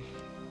going.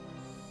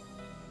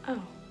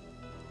 Oh.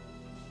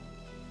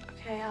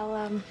 Okay,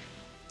 I'll,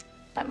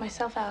 let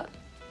myself out.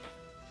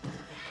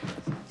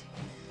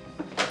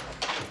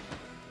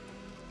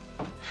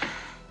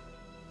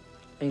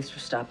 Thanks for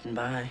stopping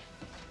by.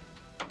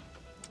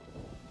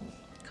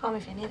 Call me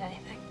if you need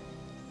anything.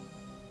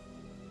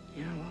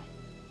 Yeah, well.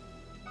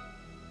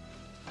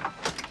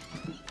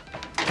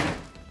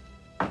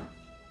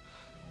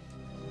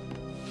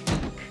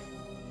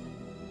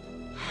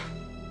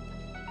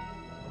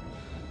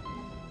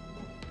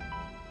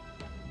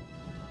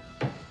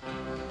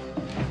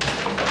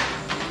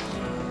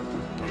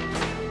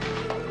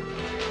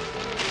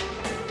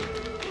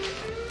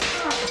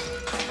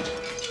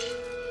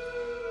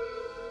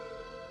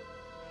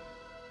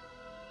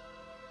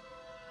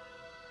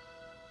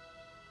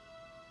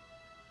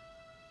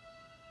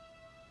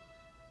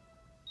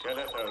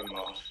 Telephone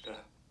master.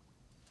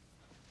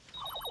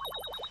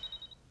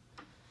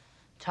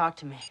 Talk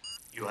to me.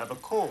 You have a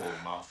call,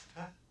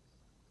 master.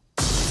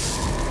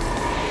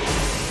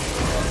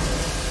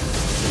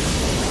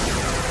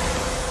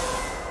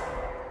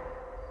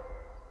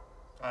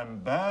 I'm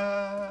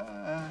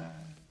back.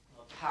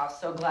 Well, pal,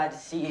 so glad to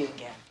see you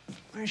again.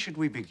 Where should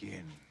we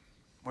begin?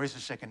 Where's the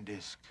second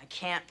disc? I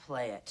can't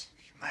play it.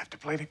 You have to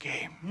play the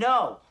game.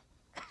 No.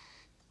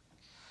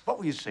 What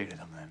will you say to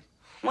them, then?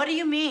 What do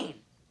you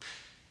mean?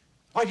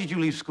 Why did you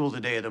leave school the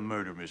day of the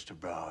murder, Mr.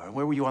 Brower?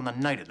 Where were you on the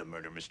night of the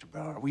murder, Mr.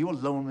 Brower? Were you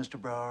alone, Mr.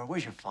 Brower?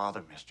 Where's your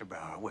father, Mr.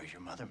 Brower? Where's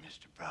your mother,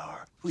 Mr.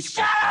 Brower? Who's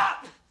Shut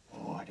up!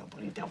 Oh, I don't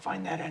believe they'll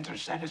find that answer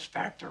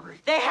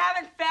satisfactory. They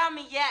haven't found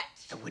me yet.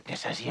 The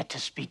witness has yet to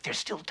speak. There's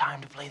still time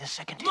to play the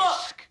second Look,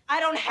 disc. I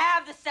don't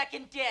have the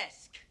second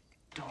disc.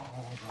 Don't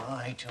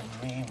lie to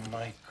me,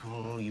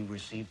 Michael. You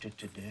received it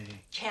today.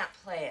 Can't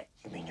play it.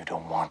 You mean you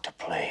don't want to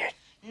play it?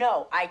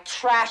 No, I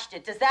trashed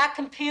it. Does that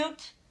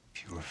compute?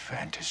 Pure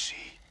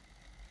fantasy.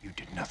 You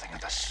did nothing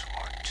of the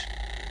sort.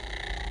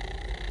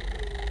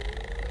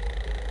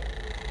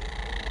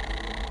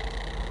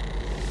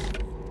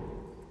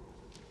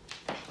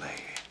 Play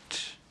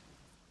it.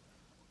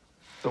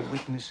 The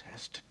witness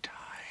has to die.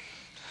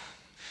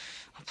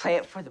 I'll play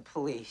it for the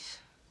police.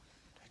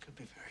 That could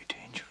be very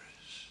dangerous.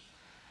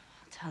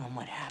 I'll tell them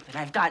what happened.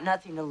 I've got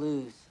nothing to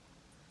lose.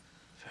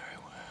 Very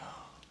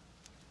well.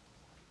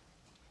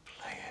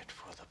 Play it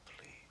for the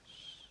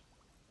police.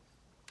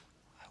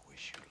 I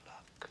wish you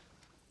luck.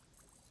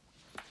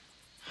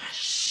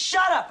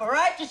 Shut up, all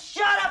right? Just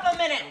shut up a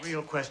minute! The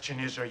real question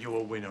is, are you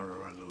a winner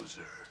or a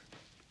loser?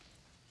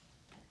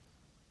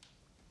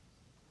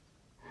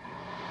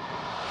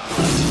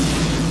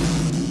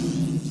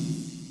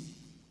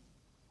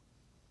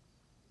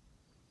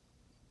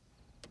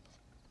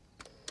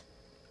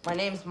 My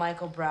name's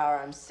Michael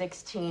Brower. I'm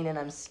 16 and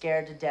I'm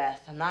scared to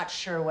death. I'm not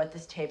sure what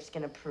this tape's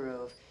gonna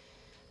prove,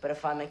 but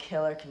if I'm a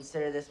killer,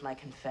 consider this my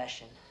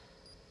confession.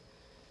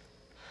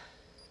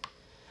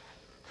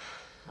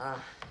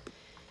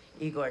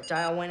 Igor,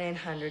 dial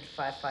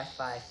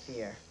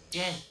 1-800-555-FEAR.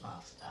 Yeah.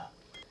 Well, stop.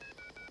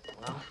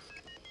 Well,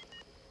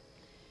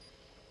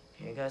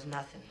 here goes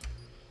nothing.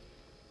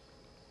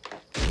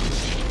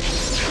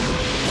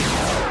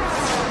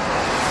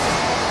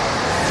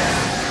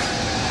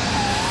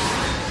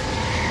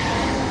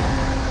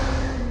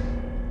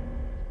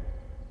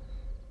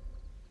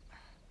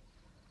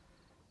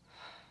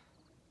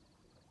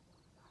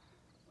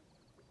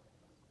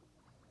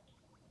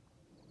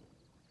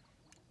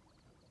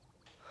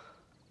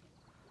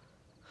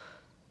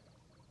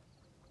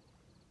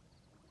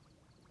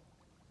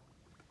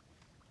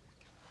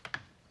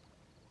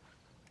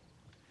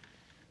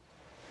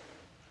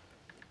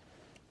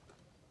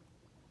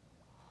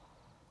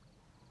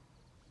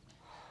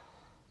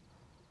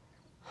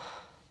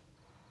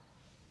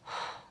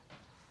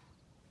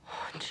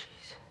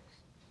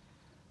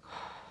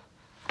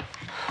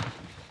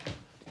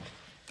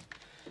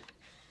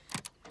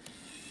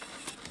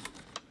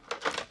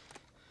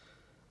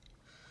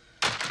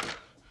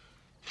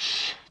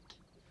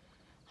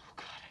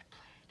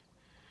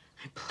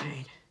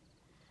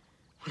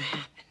 What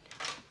happened?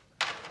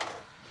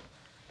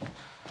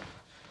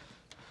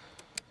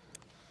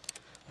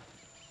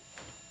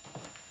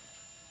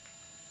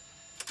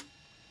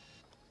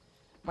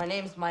 My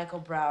name's Michael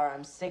Brower.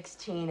 I'm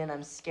 16 and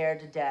I'm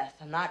scared to death.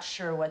 I'm not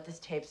sure what this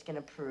tape's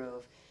gonna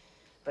prove,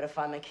 but if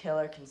I'm a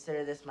killer,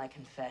 consider this my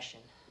confession.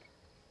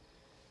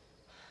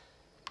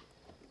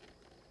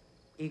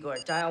 Igor,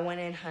 dial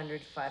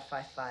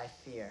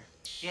 1-800-555-FEAR.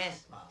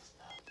 Yes,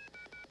 Master.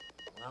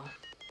 Well,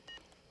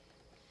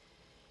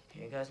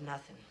 here goes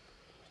nothing.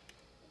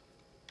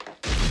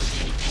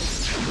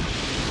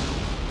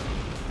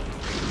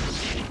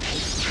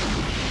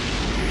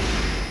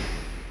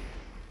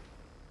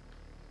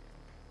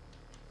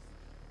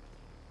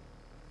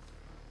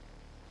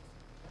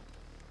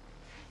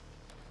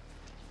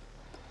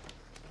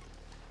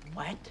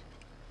 What?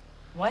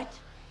 What?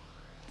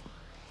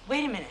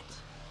 Wait a minute.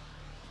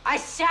 I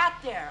sat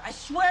there. I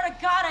swear to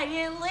God I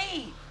didn't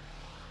leave.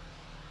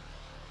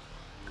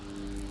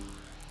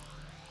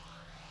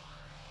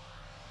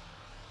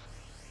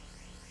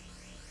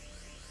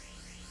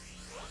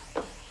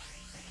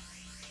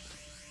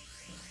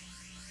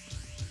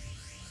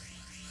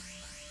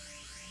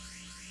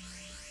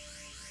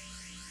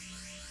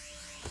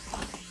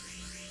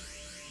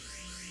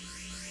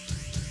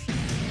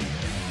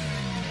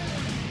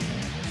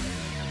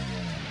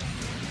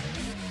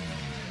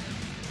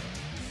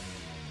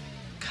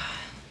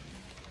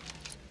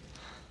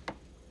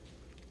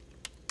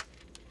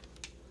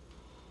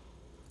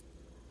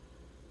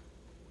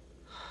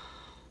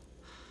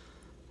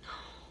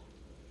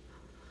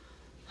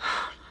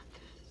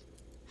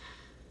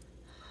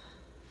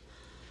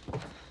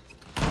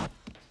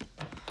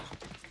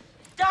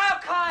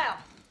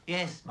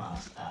 Yes,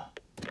 Master.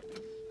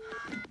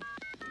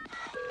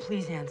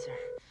 Please answer.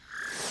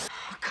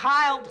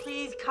 Kyle,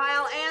 please,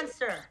 Kyle,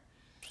 answer.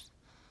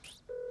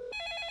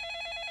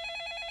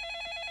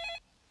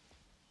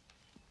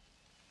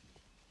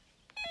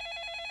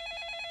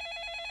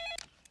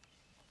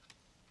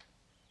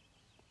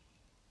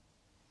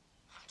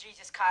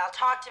 Jesus, Kyle,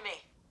 talk to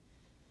me.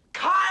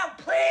 Kyle,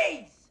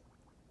 please!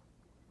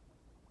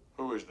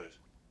 Who is this?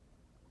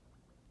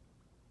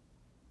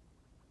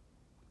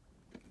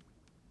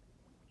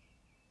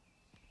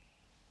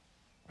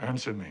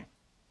 Answer me.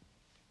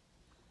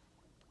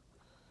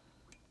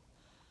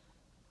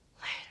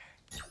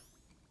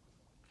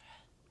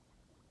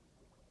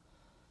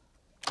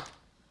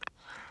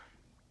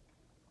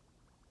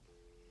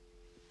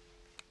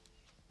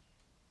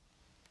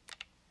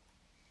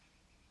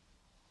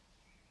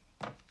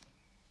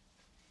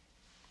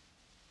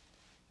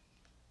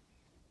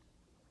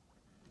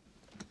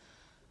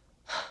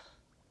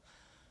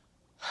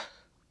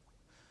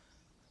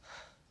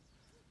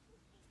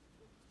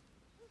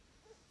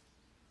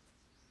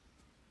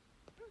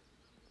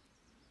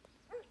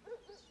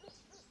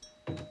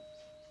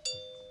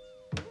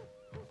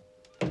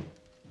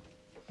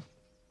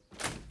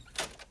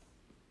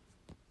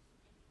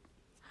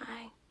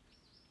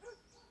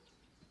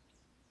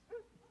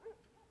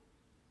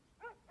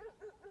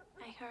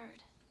 I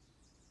heard.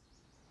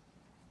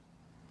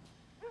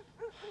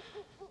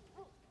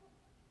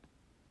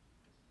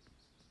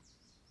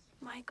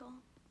 Michael.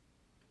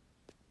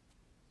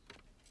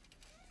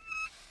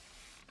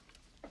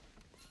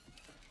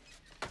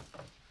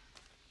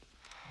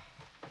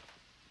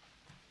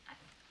 I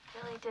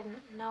really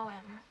didn't know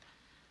him.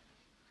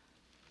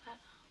 But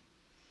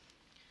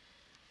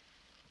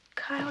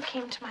Kyle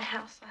came to my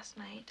house last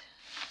night.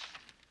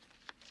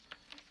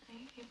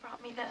 He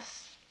brought me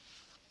this.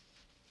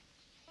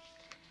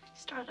 He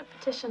started a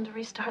petition to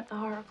restart the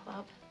horror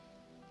club.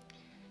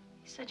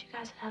 He said you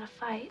guys had had a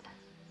fight.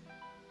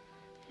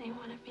 And he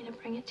wanted me to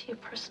bring it to you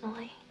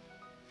personally.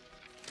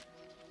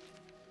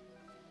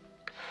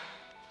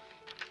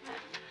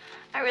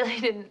 I really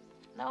didn't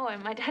know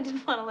him. My dad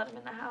didn't want to let him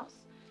in the house.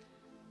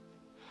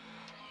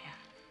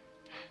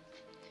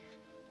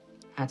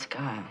 That's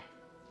Kyle.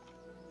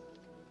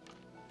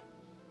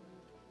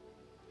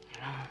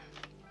 You know,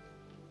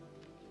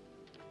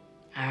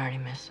 I already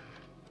miss him.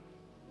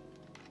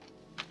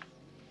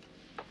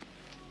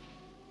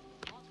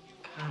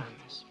 God,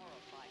 I miss him.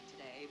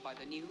 Today by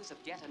the news of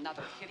yet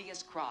another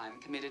hideous crime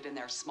committed in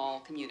their small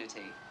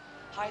community.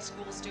 High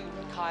school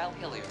student Kyle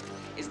Hilliard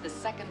is the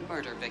second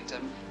murder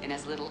victim in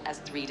as little as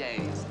 3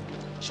 days.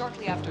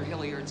 Shortly after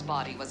Hilliard's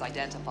body was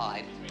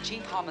identified,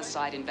 Chief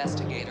Homicide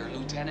Investigator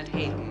Lieutenant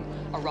Hayden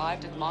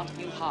arrived at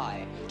Montview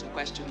High to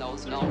question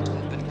those known to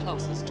have been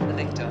closest to the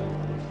victim.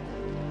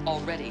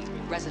 Already,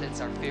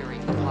 residents are fearing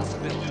the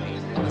possibility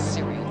of a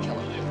serial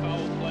killer.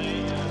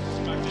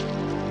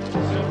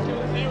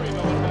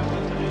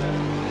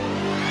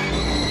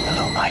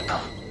 Hello, Michael.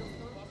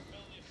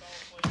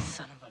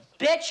 Son of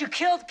a bitch, you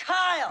killed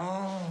Kyle!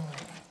 Oh,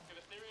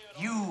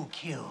 you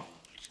killed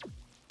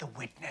the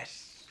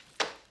witness.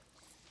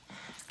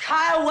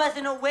 Kyle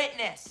wasn't a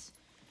witness.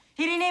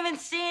 He didn't even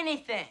see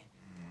anything.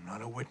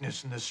 Not a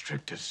witness in the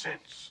strictest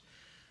sense.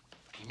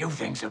 But he knew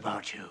things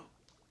about you.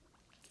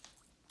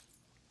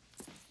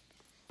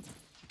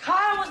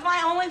 Kyle was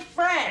my only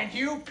friend. And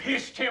you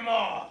pissed him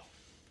off.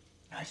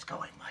 Nice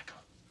going, Michael.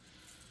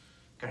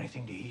 Got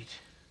anything to eat?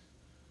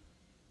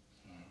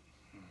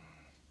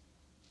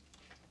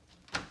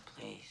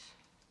 Please.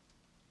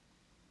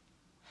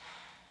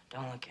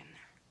 Don't look in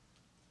there.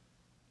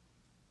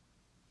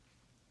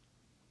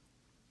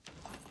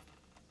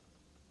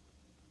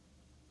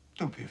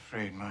 Don't be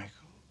afraid, Michael.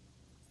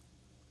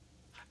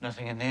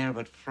 Nothing in there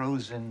but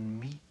frozen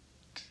meat.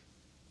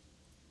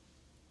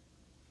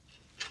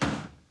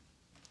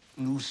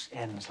 Loose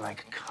ends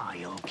like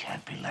Kyle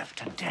can't be left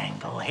to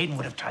dangle. Hayden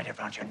would have tied it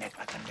around your neck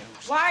like a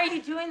noose. Why are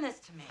you doing this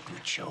to me? You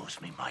chose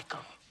me,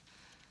 Michael.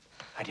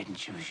 I didn't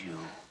choose you.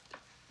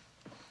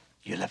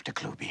 You left a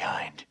clue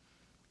behind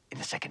in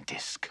the second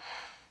disc.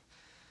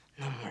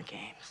 No more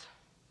games.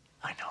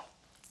 I know.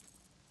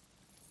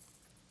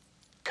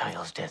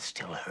 Kyle's death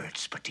still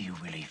hurts, but do you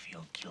really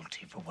feel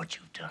guilty for what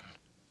you've done?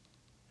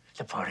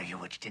 The part of you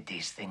which did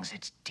these things,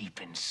 it's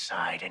deep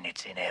inside and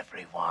it's in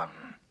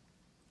everyone.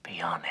 Be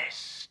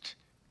honest.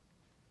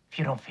 If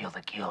you don't feel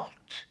the guilt,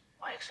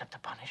 why accept the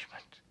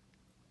punishment?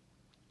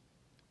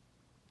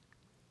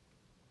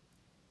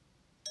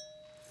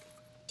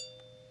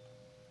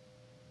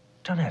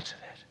 Don't answer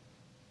that.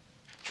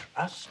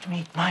 Trust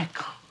me,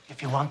 Michael.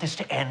 If you want this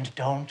to end,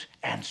 don't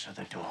answer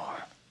the door.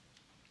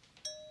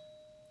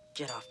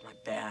 Get off my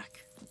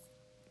back.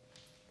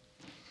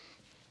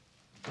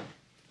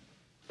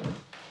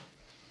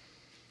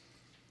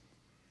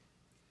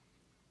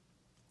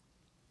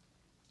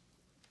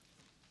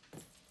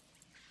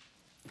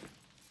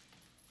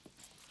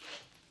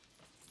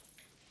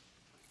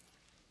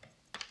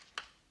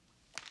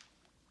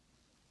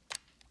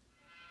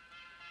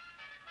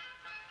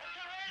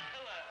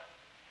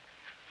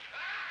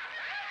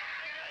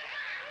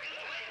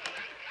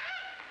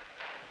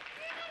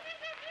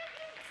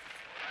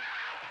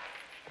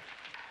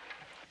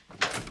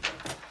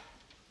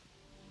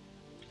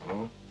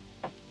 Hello,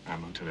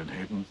 I'm Lieutenant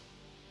Hayden.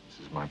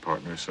 This is my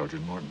partner,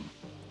 Sergeant Morton.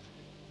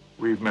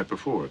 We've met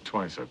before,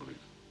 twice, I believe.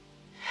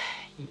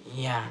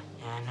 Yeah,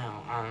 I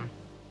know.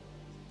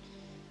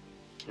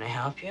 Can I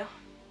help you?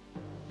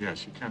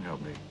 Yes, you can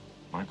help me.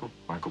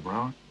 Michael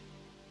Brown?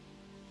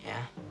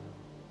 Yeah.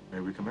 May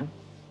we come in?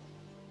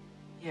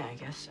 Yeah, I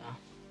guess so.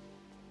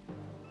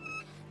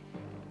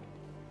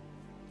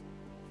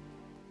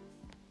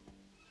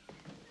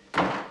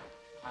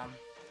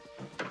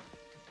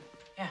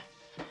 Yeah,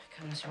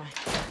 come this way.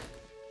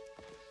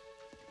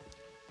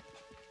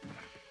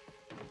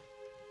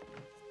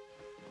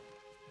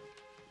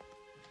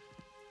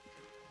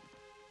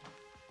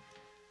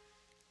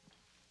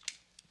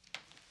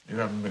 You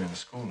haven't been in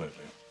school lately.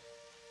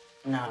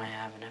 No, I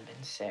haven't. I've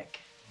been sick.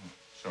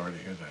 Sorry to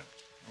hear that.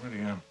 I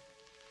really am.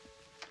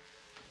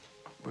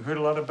 We heard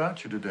a lot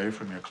about you today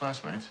from your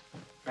classmates.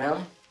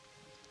 Really?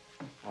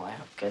 Well, I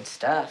have good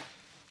stuff.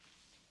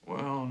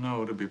 Well,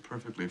 no, to be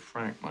perfectly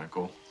frank,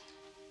 Michael,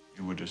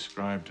 you were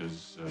described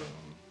as,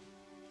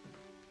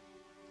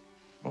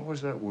 what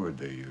was that word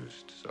they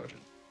used,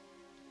 Sergeant?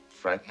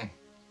 Frightening.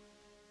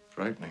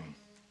 Frightening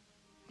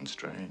and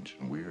strange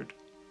and weird.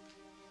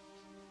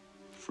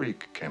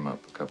 Freak came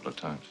up a couple of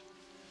times.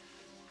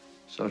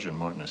 Sergeant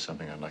Martin is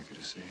something I'd like you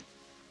to see.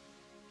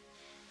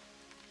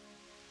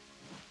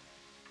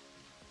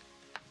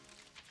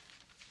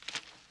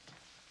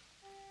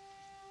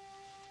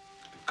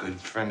 A good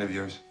friend of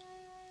yours?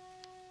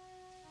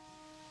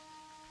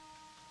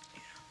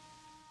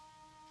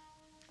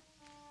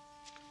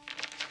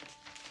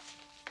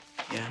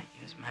 Yeah,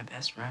 he was my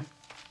best friend.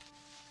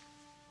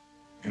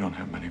 You don't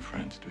have many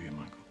friends, do you,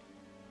 Michael?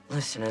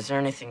 Listen, is there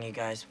anything you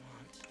guys want?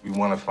 We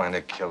want to find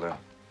a killer.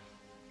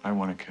 I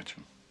want to catch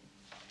him.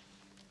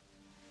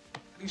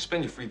 How do you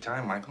spend your free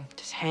time, Michael?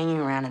 Just hanging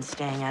around and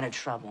staying out of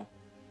trouble.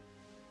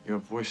 Your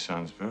voice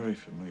sounds very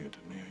familiar to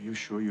me. Are you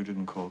sure you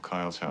didn't call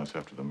Kyle's house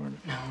after the murder?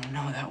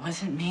 No, that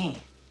wasn't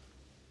me.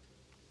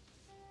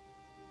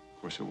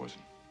 Of course it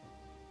wasn't.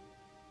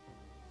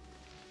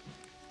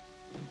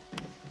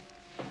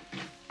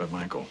 But,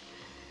 Michael,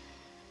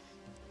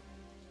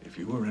 if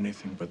you were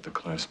anything but the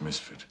class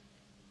misfit,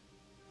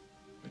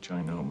 which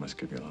I know must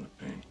give you a lot of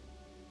pain,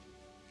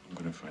 I'm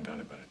going to find out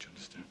about it, you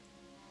understand?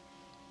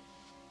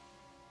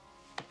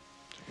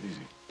 Take it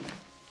easy.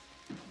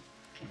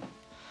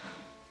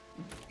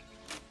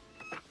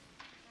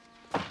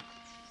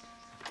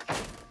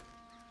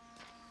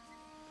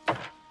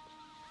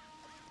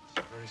 It's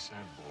a very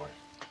sad boy.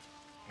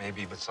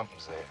 Maybe, but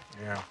something's there.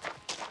 Yeah,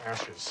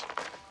 ashes.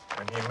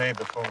 And he made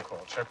the phone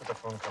call. Check with the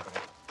phone company.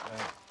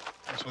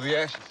 What's with the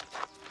ashes?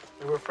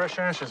 There were fresh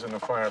ashes in the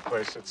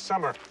fireplace. It's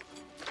summer.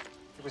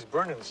 He was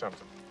burning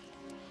something.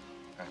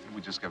 I think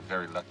we just got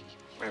very lucky.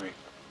 Maybe.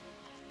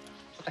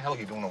 What the hell are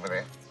you doing over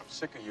there? I'm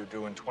sick of you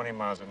doing 20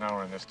 miles an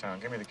hour in this town.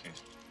 Give me the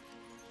keys.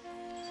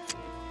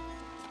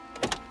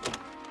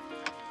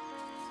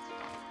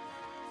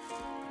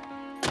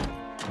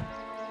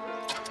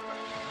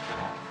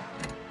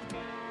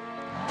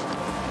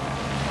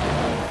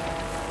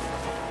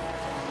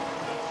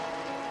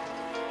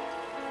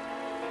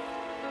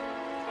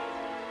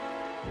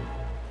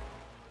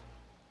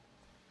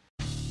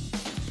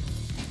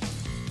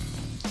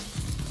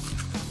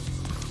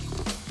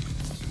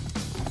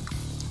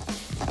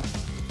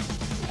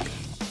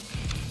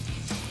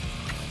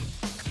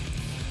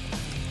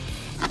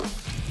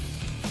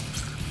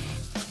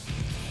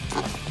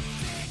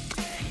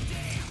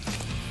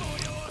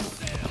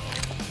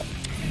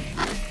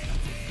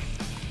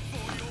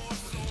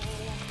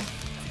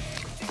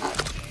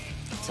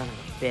 Son of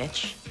a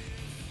bitch.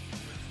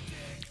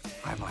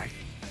 I might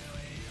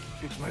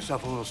fix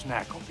myself a little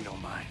snack, hope you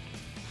don't mind.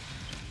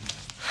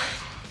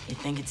 They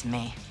think it's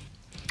me.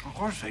 Of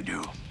course they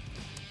do.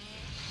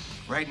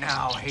 Right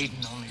now, Hayden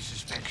only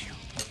suspects you.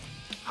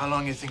 How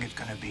long you think it's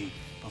gonna be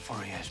before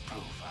he has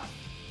proof, huh?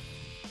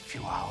 A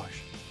few hours?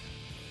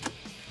 A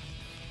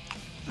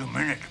few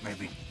minutes,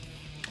 maybe.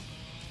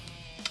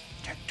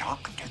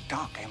 Tick-tock,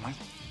 eh, Michael?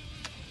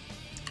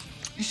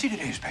 You see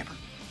today's paper?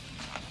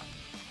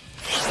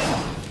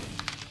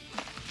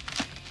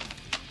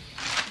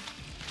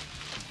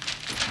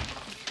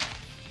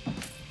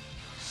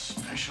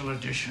 Special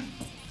edition.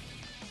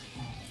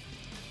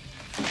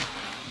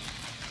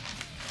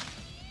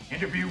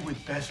 Interview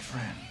with best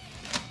friend.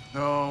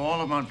 Though all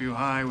of Montview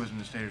High was in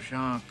a state of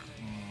shock.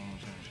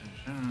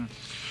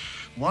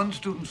 One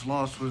student's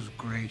loss was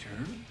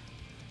greater.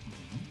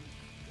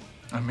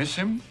 I miss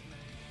him.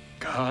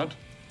 God,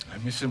 I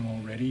miss him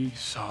already,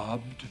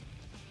 sobbed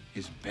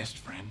his best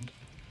friend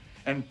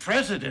and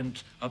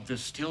president of the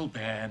still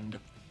banned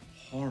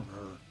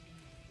Horror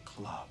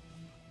Club.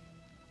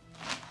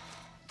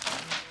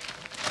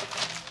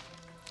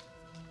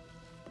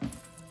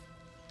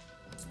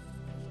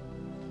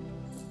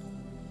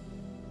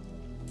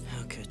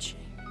 How could she?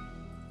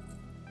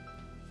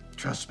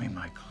 Trust me,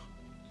 Michael.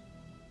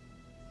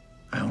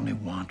 I only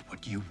want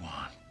what you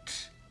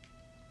want.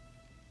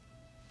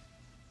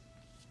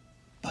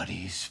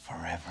 Buddies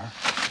forever.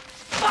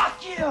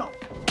 Fuck you!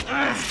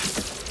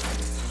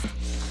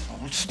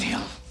 Hold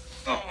still.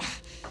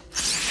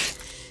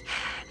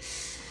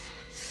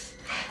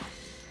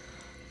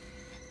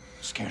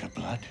 Scared of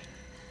blood?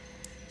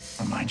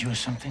 Remind you of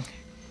something?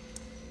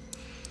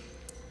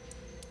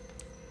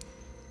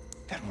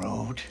 That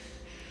road,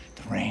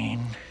 the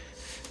rain,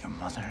 your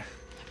mother.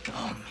 Let go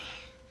of me.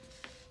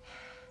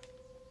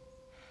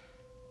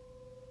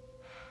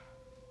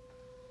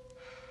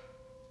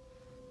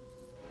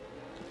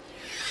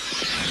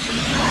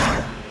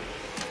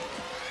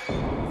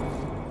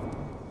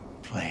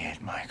 Play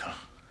it, Michael.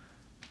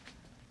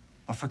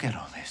 Or forget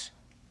all this.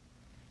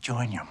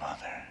 Join your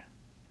mother.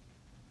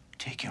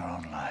 Take your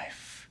own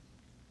life.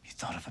 You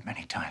thought of it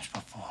many times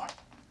before.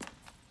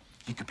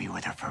 You could be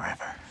with her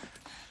forever.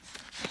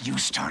 You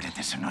started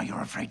this, and now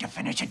you're afraid to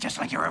finish it, just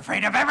like you're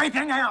afraid of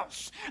everything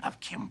else. Of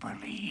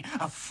Kimberly,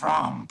 of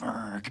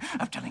Fromberg,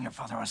 of telling your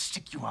father how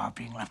sick you are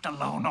being left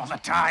alone all the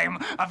time,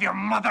 of your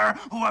mother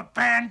who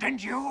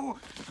abandoned you.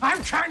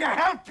 I'm trying to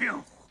help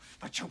you,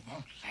 but you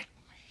won't let me.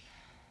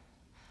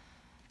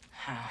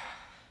 How?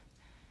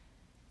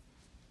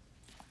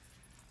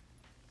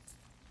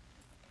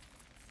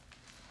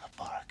 A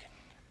bargain.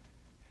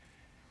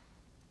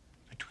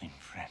 Between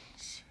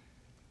friends.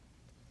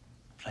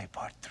 Play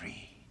part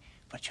 3.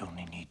 But you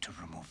only need to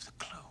remove the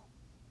clue.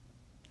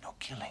 No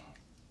killing.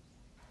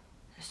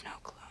 There's no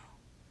clue.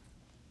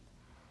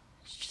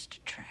 It's just a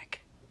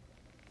trick.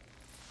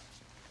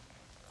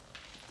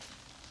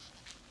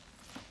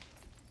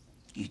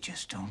 You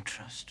just don't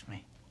trust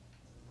me.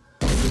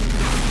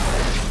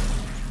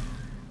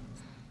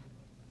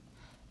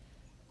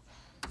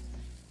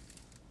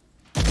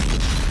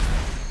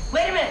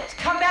 Wait a minute!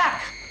 Come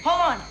back!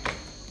 Hold on!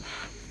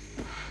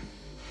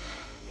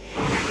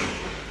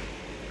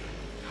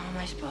 How am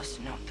I supposed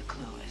to know what the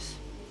clue is?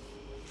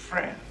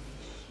 Friends.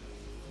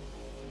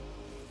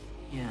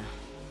 Yeah.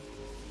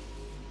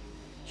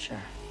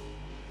 Sure.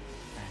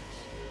 Friends.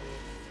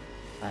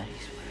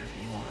 Buddies, whatever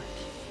you want.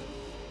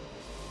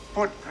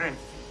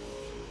 Footprints.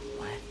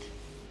 What?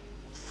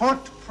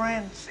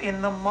 Footprints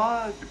in the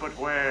mud. But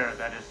where?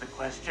 That is the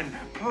question.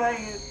 Play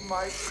it,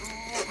 Michael.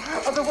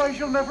 Otherwise,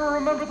 you'll never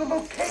remember the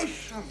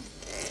location.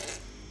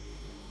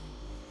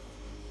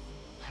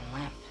 I'm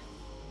limp.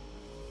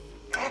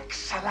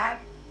 Excellent.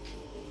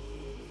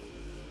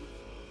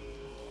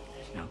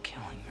 There's no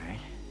killing, right?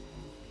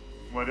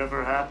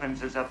 Whatever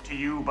happens is up to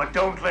you, but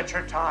don't let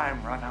your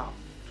time run out.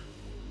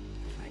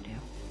 If I do.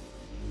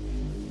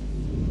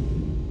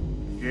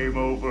 Game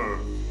over.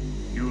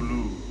 You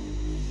lose.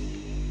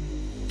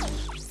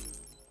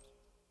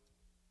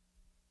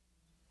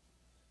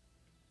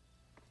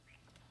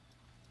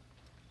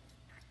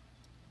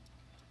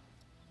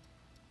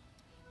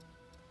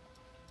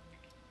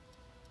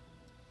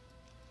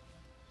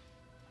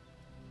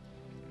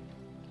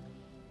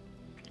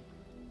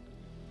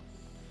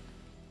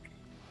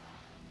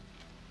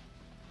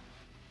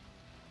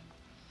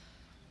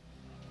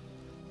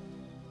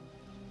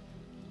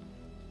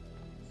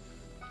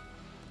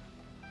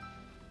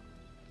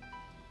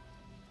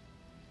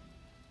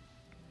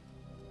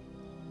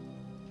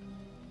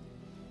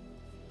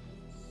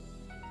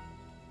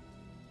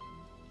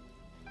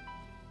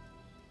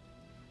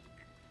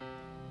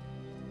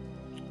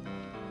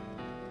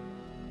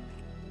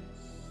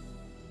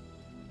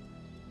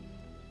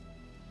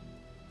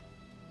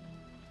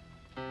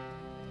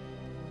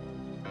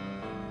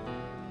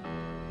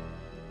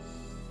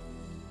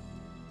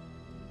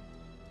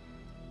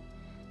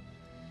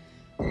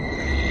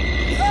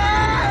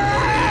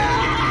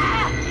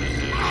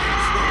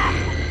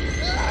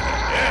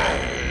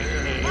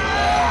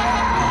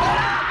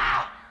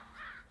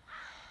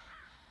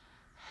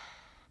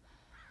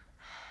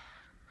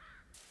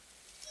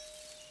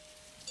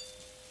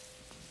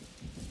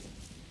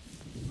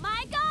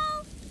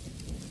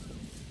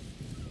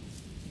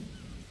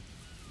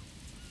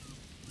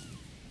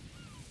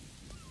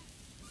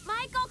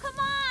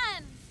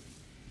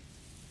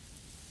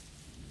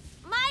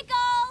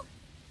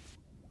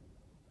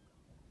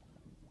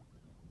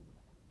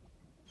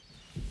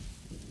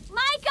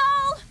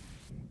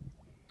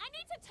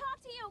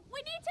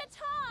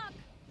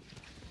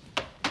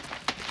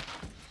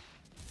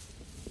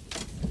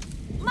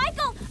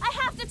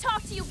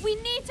 to you. We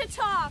need to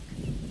talk.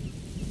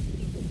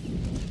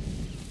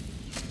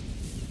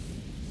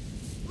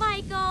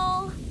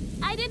 Michael,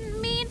 I didn't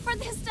mean for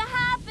this to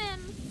happen.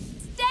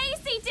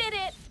 Stacy did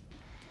it.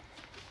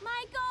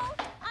 Michael,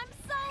 I'm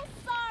so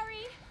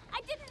sorry.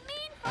 I didn't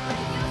mean for her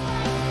to use what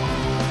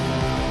I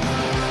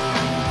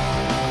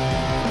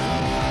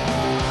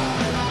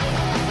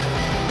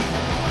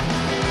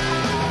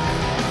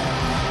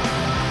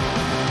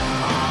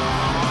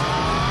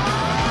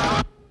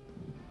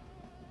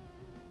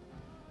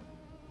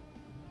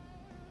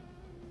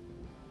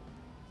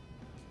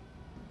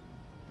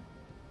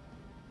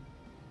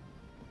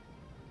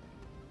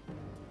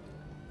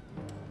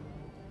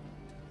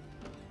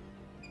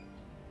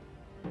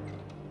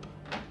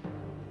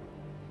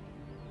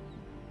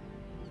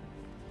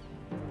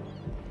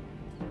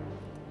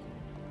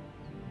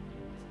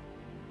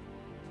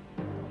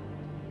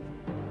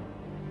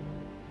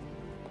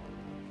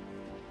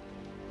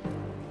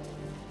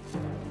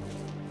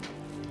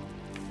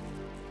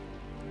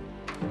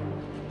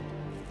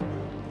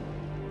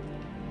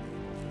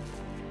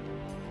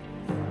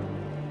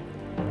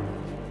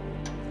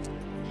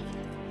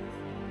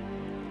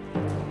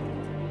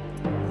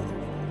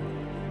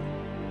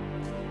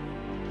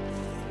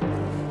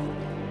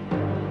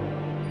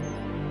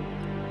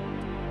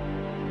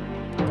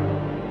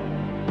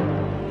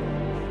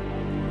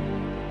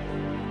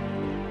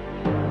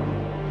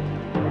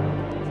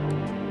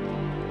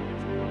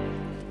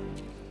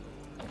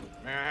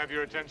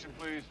Your attention,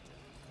 please.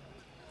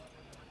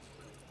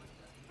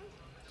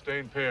 Stay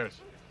in pairs.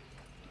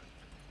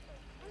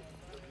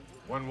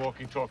 One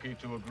walkie-talkie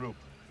to a group.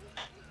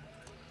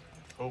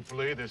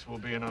 Hopefully, this will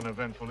be an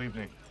uneventful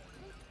evening.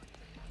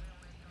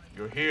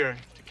 You're here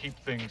to keep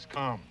things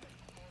calm,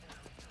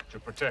 to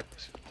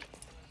protect.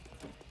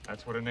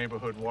 That's what a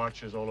neighborhood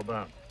watch is all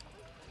about.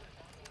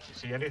 If you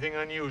see anything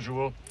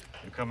unusual,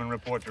 you come and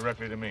report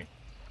directly to me.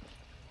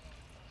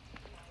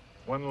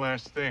 One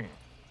last thing.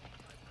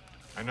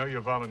 I know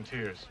you're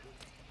volunteers.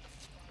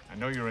 I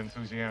know you're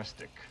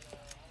enthusiastic.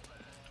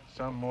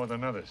 Some more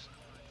than others.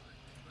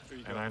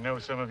 And I know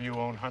some of you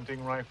own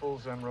hunting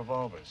rifles and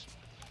revolvers.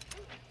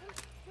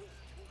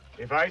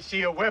 If I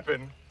see a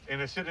weapon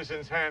in a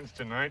citizen's hands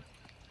tonight,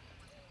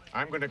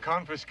 I'm going to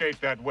confiscate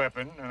that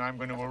weapon and I'm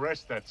going to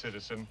arrest that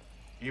citizen,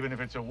 even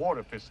if it's a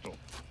water pistol.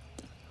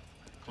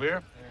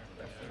 Clear?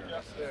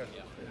 Yes, sir.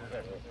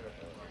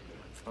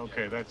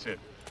 Okay, that's it.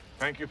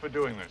 Thank you for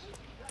doing this.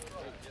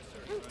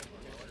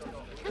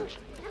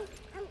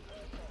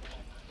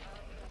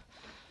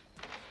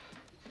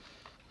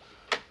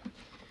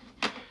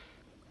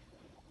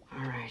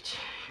 All right,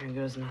 here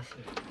goes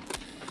nothing.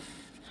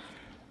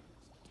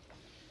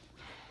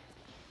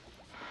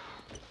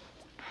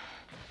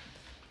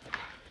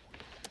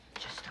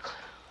 Just a clue.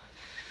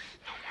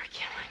 No more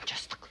killing,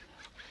 just a clue.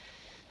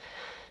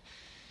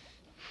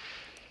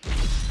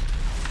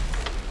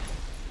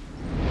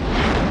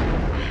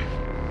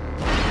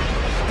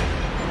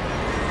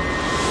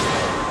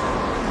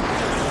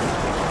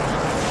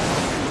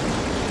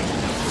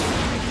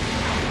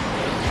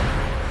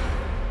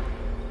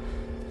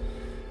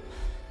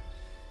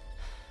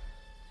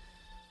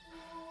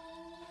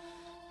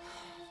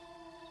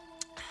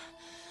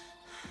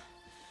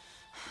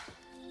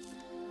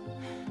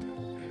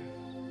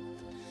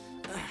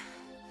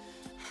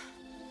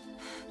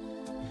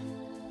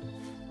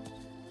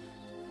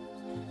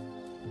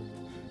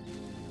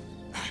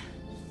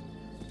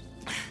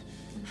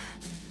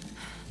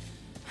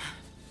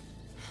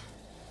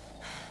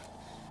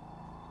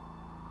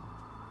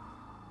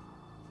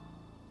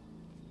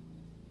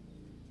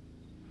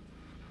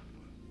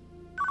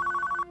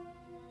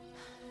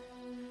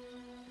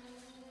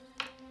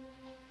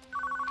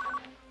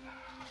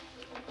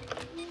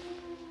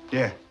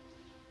 Yeah.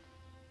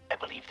 I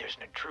believe there's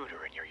an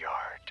intruder in your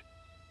yard.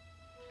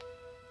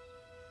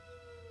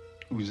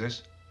 Who's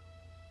this?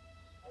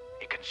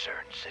 A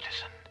concerned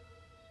citizen.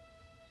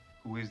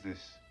 Who is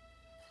this?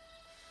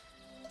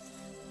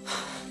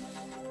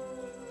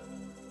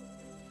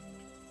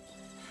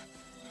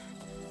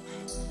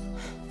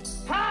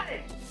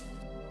 Hi!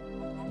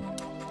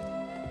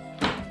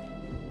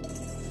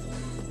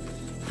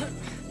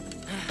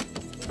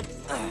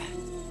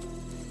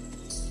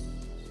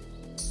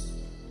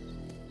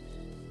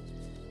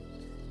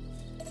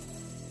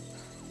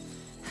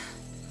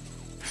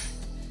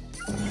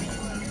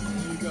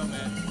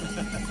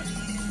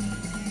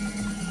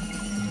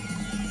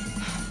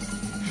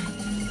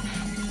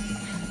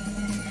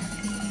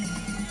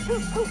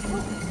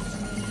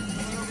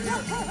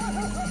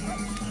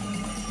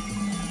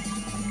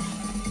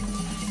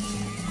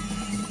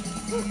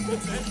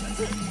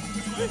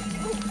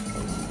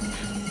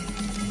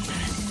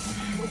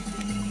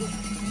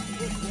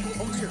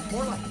 Over here,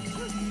 more light.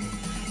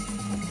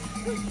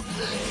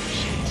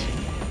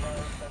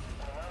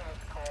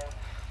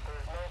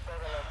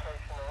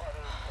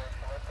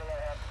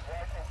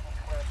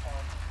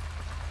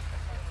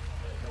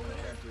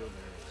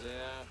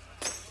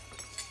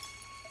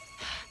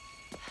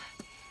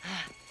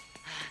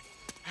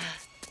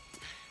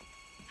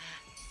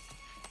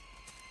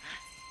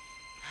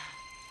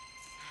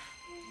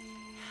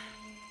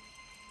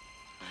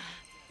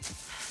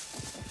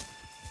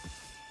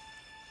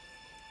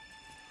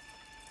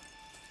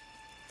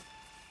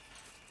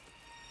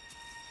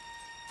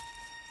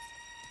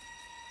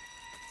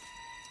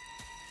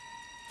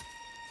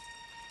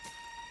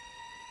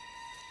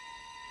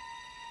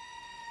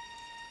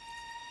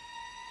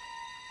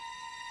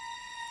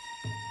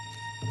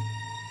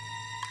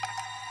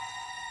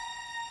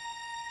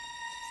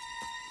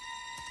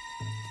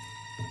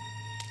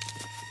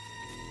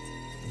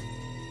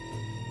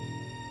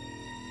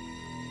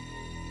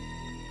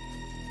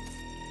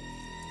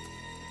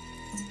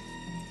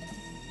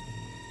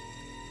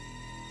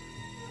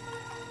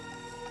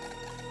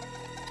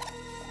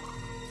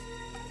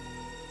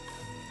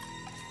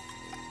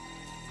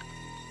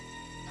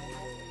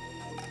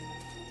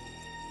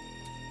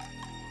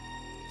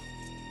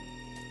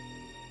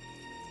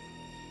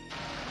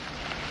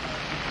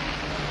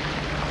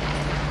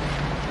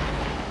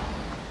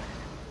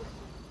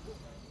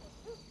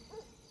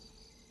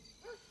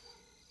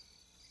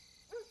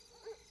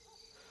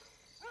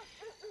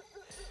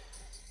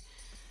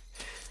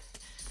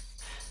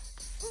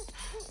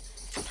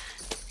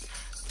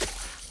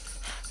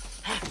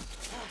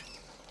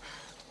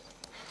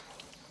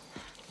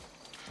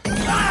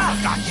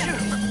 Got you!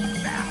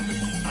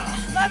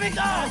 Let me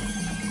go!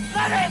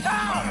 Let me go!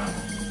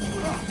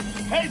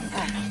 Hayden!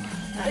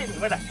 Hayden,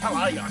 where the hell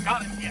are you? I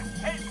got him here.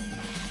 Hayden!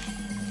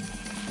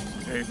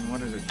 Hayden,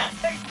 what is it?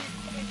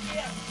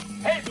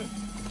 Hayden!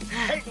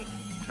 Hayden!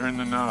 Turn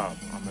the knob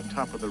on the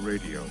top of the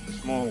radio, the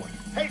small one.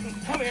 Hayden,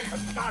 come in for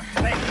God's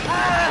sake!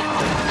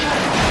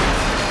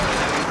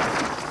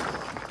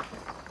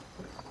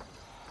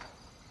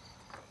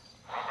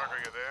 Romberg, are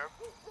you there?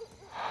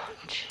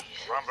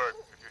 Romberg,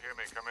 if you hear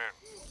me, come in.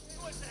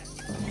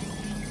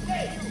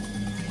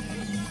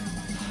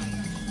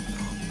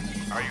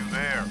 Are you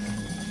there?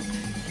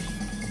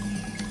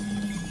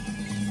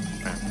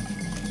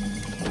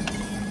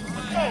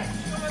 Go!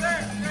 Over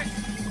there!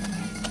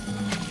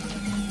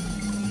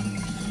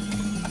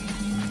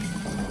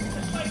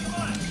 This way, come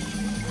on!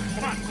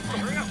 Come on,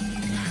 hurry up!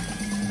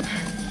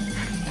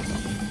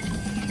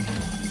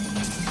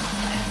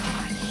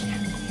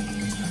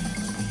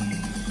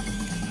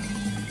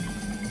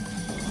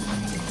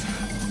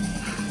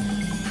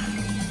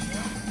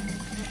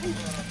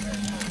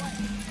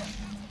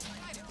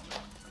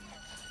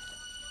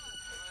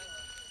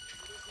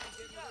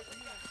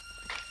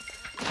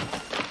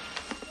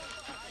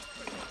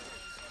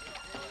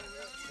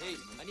 Hey,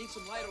 I need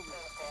some light over there.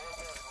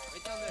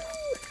 Right down there.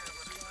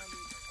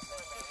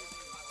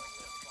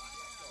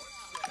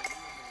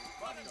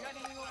 Bobby, got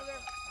anything over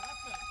there?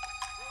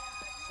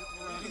 Circle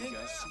around here,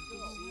 guys.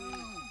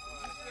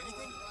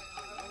 Anything?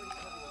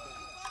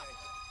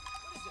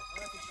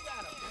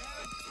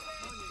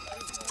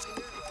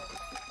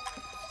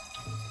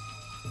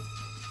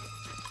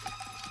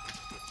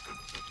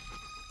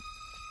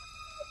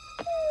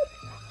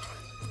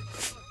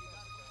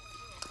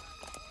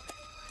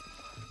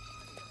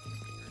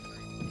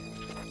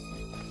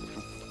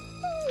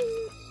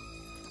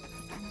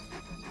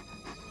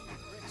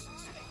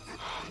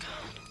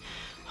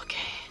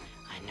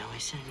 I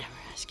said I'd never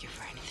ask you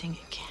for anything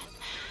again,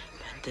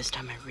 but this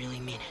time I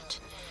really mean it.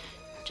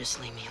 Just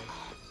leave me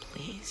alone.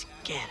 Please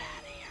get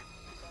out of here.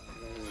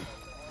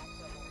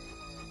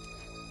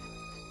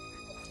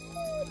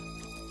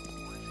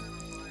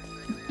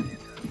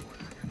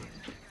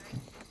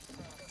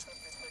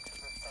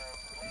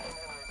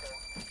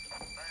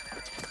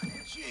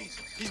 Jesus,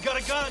 he's got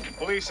a gun!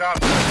 Police out!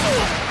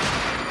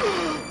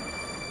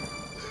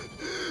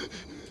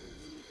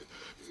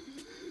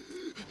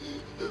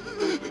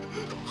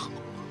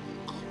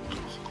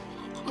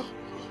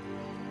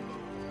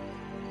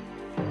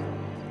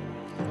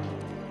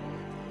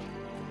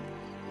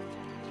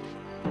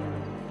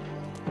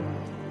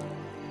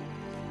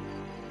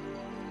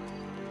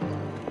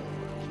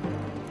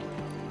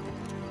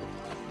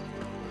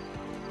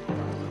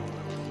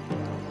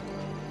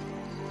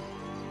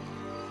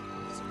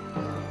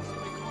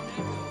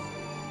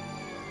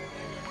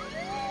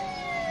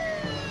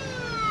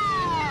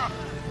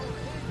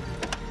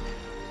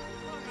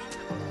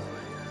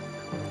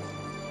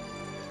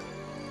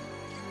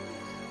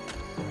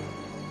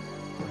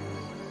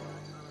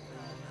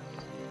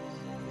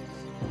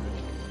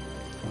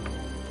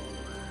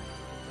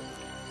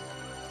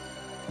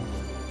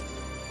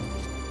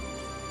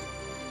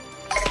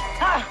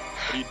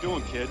 What are you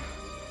doing, kid?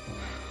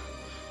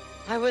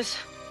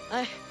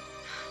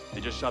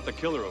 They just shot the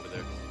killer over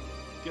there.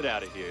 Get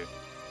out of here.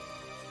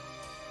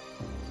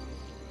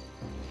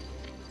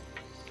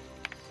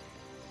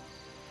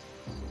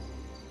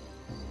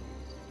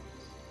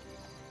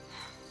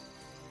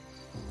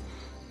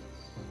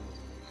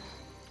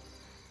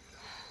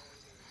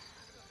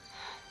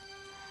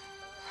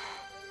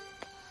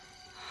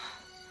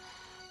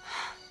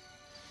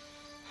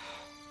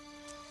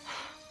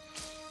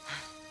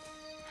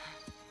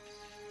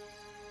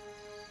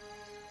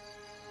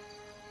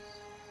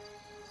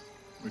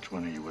 Which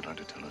one of you would like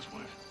to tell his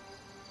wife?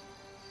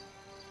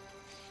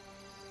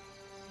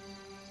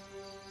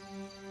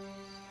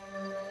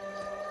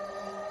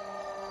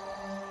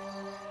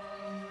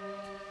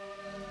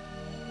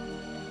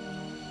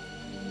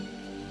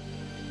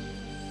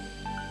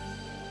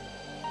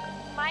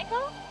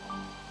 Michael?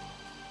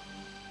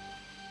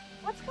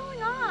 What's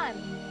going on?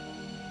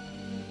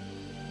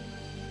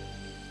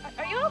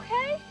 Are you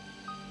okay?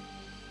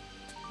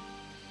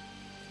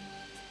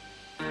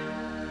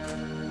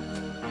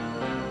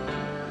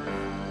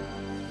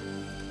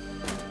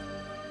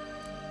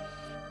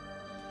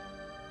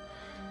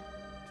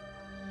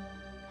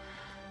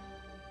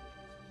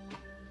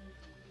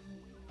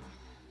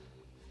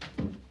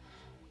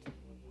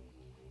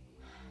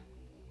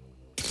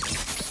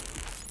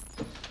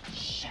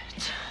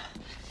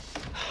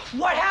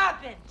 What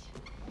happened?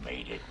 You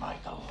made it,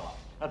 Michael.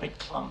 A bit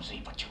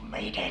clumsy, but you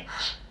made it.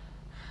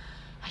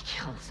 I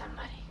killed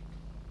somebody.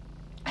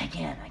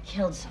 Again, I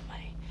killed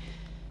somebody.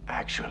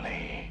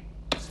 Actually,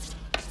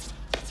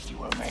 you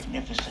were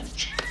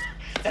magnificent.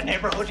 The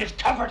neighborhood is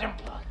covered in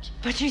blood.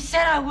 But you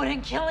said I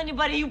wouldn't kill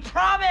anybody. You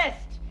promised.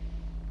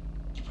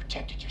 You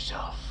protected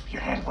yourself.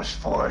 Your hand was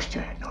forced.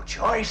 You had no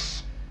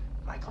choice.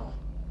 Michael.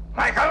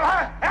 Michael!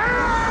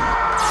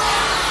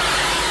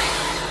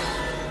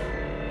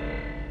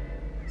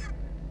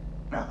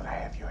 Now that I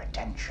have your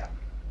attention.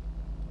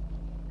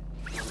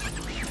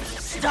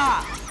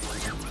 Stop!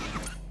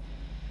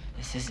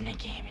 This isn't a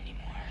game anymore.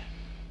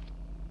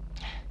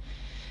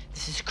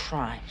 This is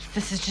crimes.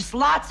 This is just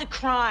lots of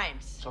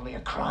crimes. It's only a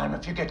crime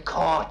if you get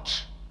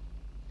caught.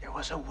 There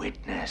was a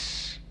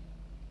witness.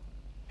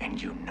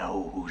 And you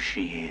know who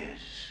she is.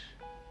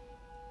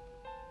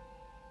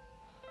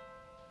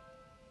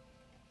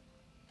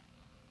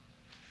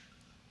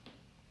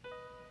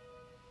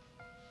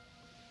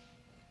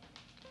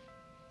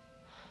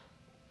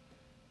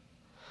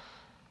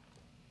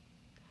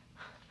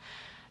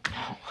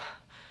 No.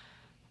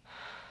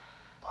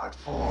 Part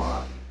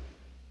 4.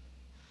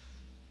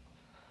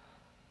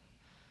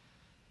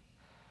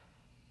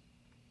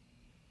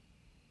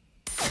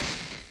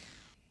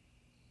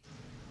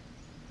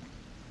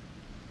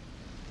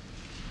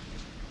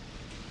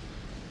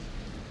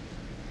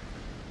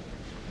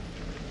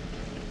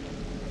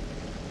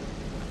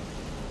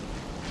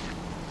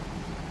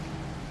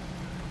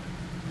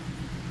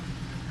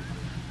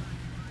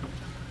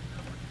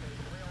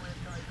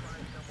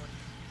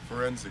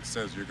 Forensics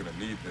says you're gonna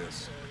need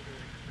this.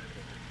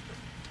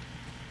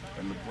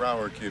 And the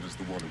Brower kid is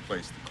the one who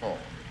placed the call.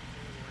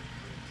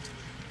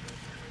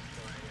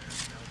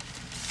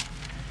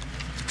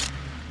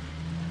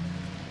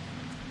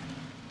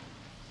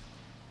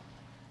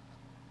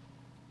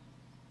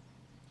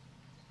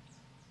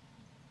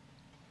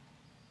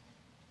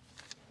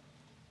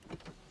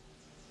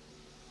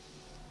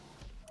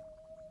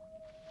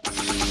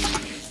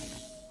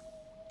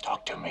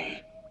 Talk to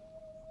me.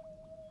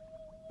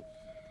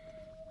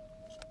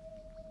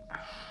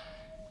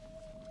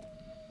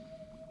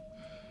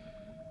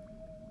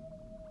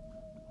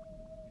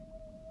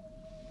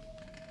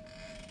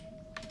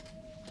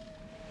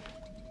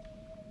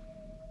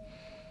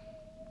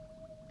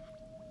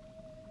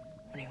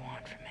 What do you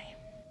want from me?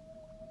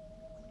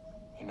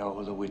 You know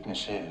who the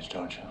witness is,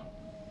 don't you?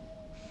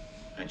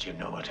 And you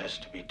know what has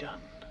to be done.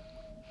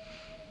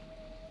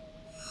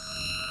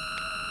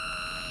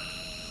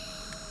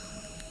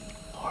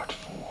 Part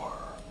 4.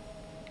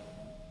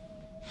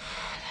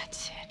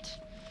 That's it.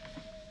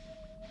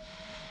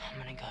 I'm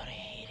gonna go to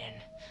Hayden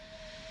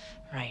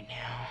right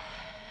now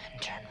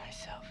and turn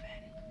myself in.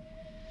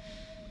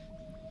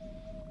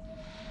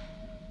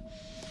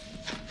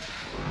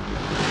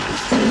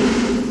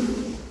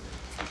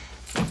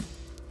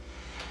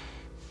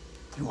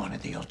 You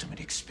wanted the ultimate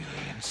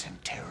experience in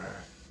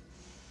terror.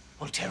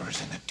 Well,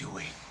 terror's in the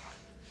doing.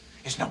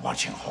 It's not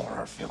watching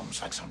horror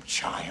films like some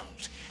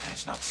child. And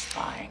it's not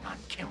spying on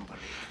Kimberly.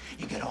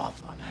 You get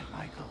off on that,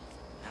 Michael.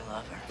 I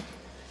love her.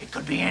 It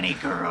could be any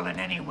girl in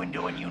any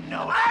window, and you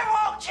know it. I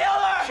won't kill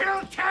her!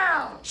 She'll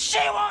tell! She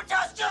won't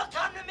just still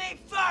come to me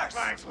first!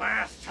 Like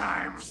last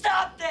time.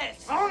 Stop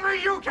this!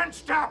 Only you can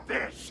stop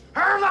this!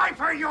 Her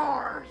life or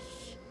yours!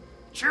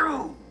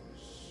 Choose!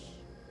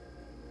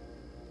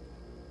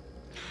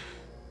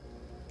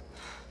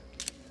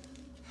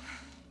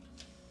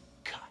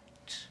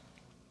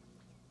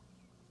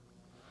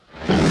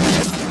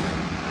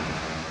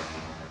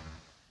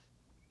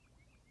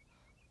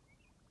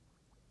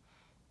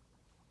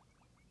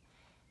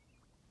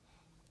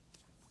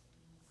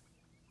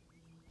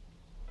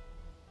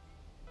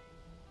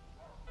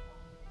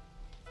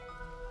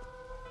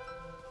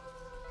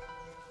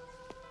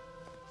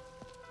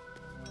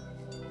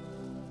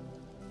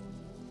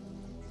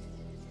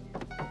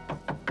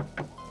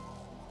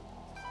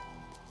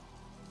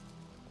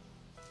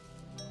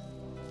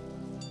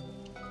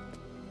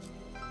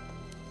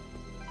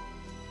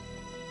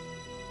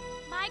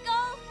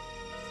 Michael?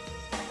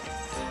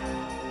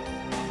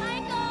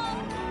 Michael?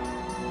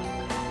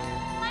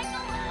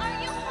 Michael, are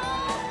you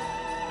home?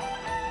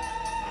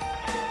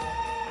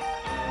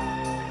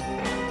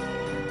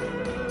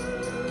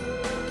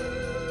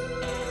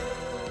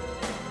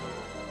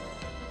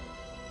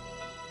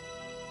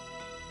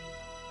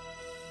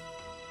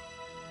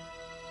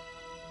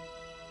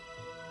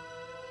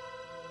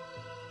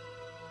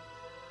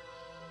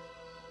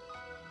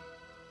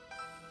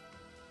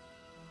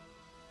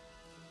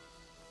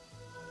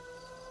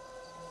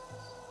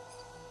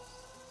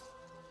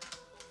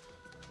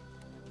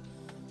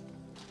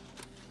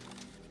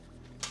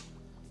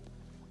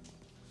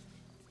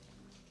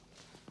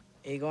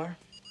 Igor?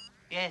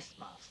 Yes,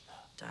 master.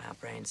 Dial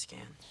brain scan.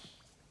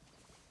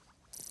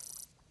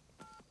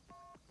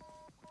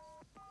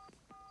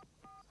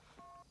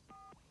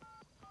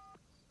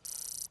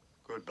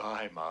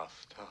 Goodbye,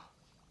 master.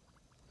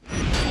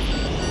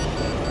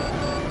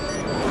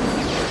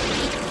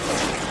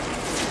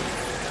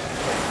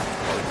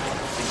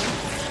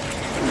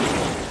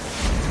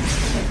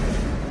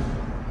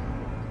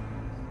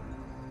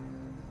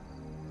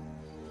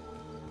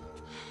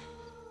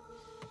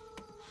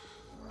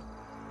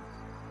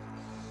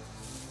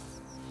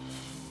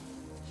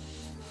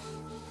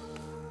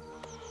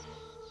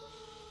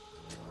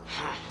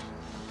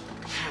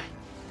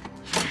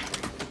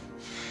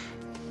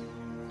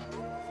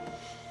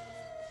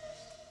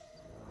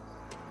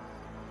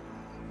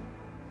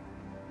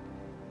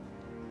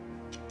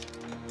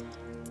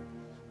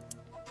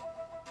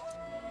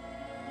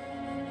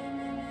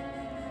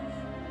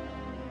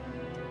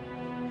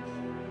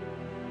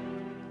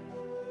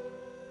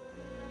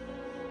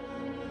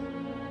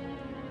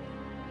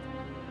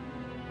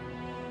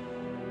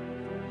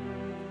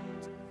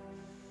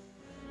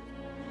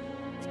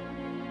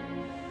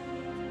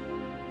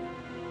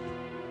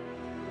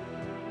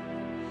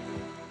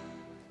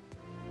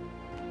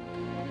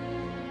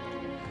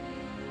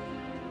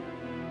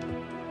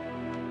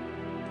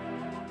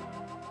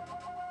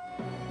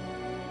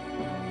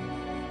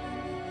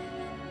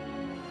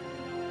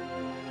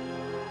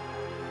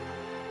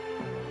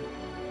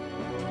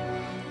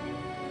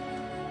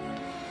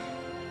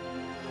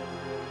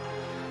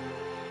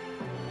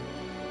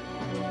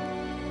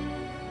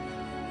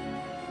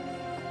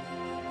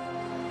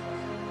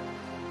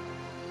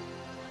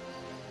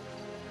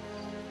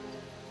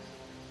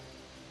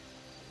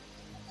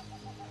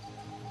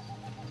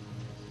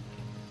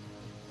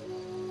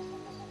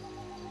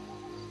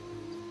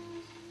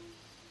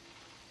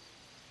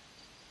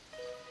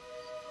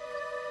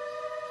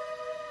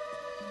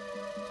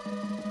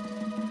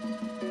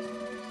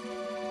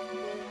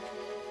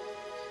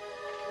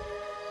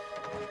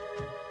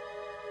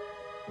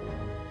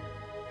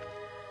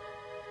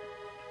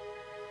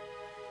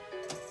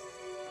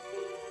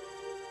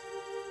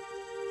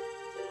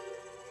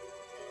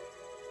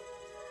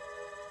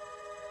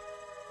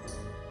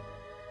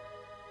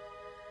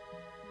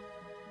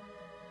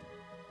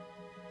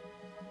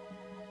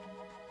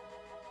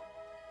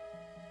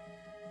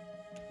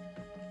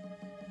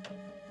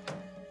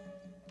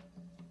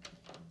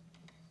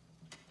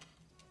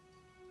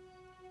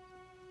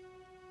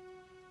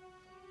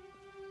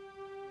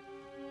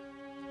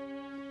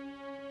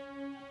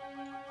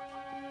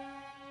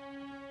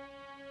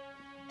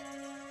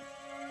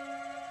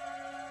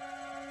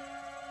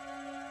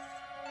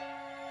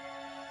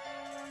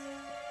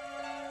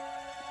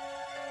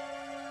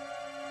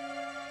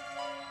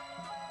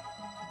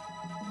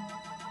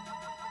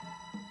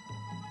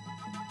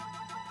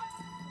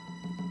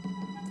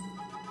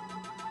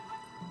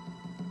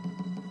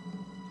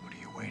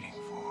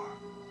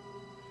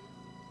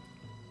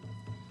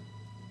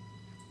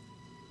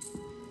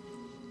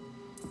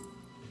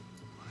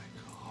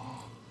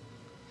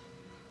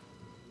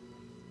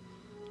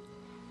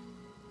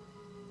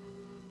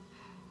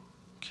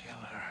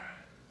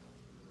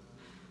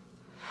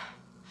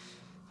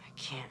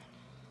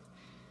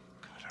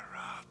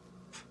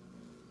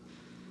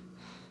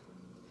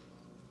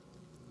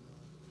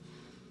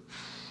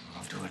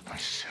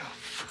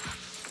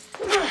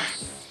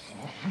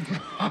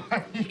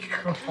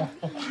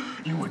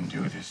 You wouldn't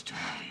do this to me.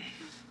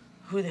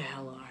 Who the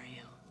hell are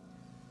you?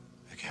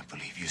 I can't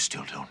believe you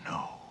still don't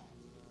know.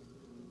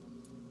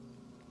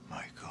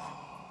 Michael.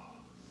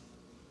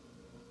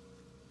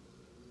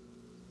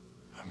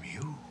 I'm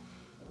you.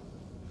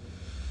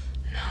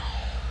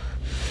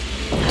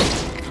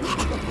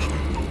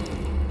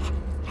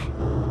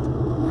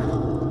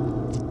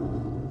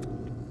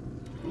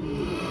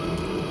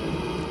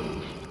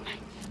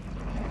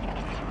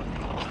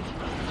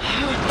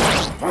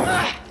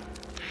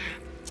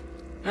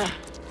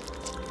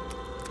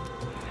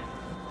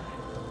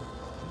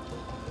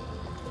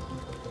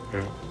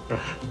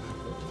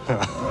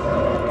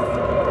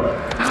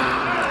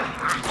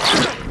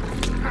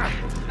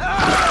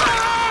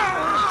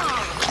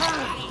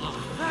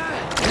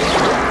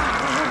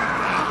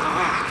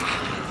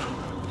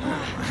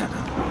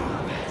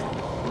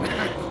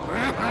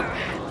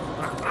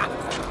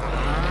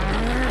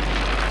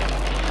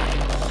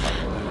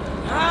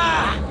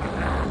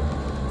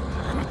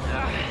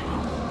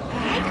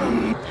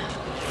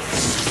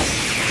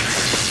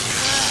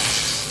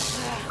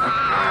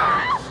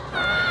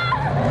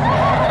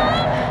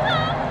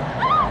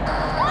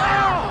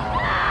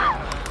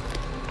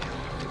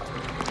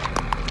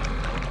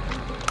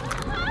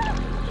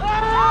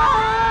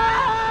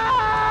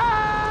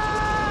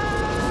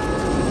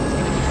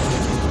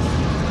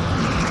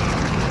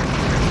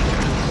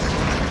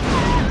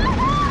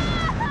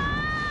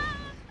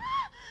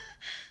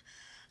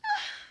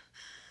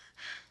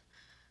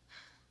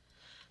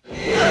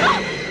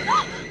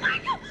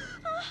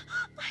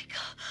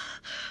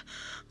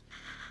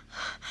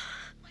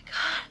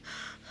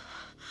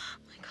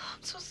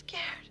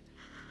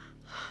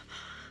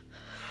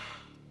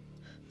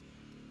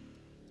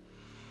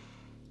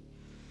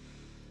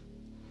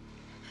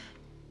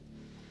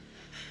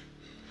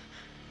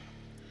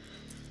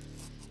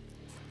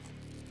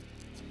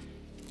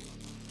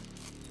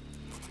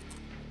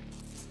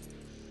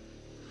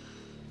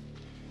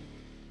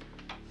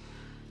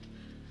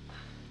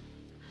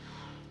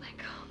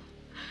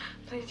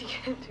 Please, you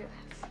can't do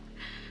this.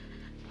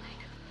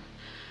 Michael,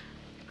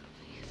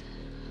 please.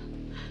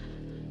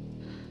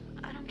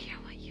 I don't care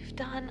what you've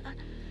done.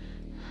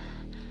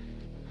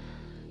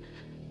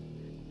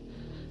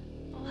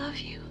 I love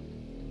you.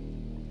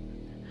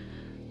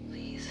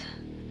 Please.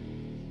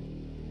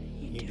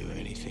 You'd do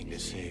anything to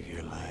save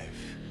your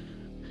life.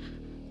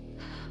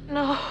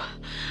 No,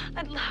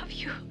 I'd love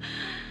you.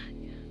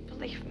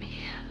 Believe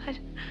me, I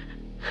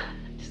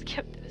just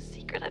kept it a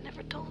secret. I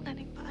never told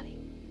anybody.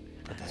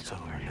 But that's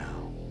over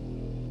now.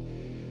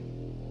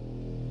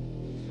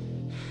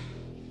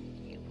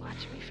 You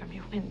watch me from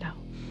your window.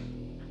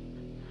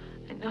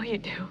 I know you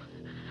do.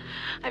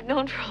 I've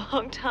known for a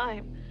long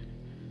time.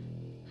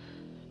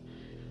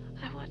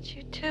 I watch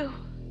you too.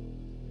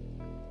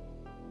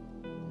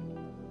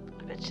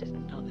 I bet you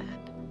didn't know that.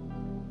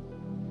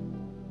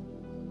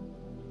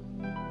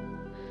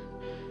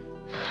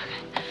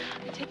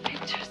 I take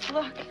pictures,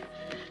 look.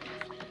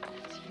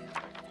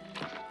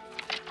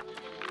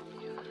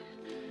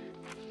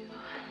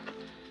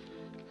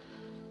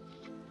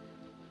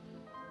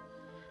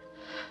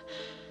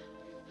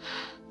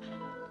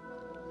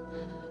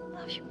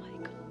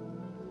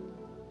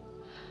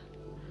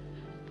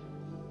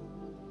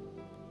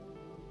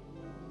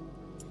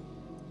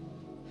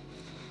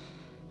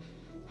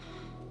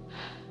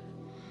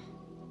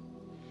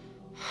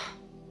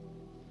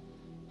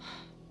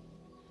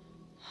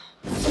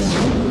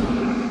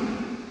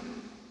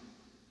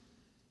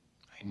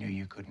 I knew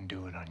you couldn't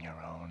do it on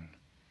your own.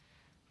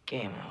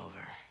 Game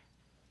over.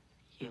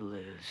 You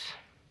lose.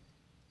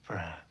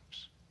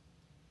 Perhaps.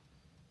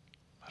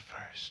 But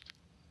first...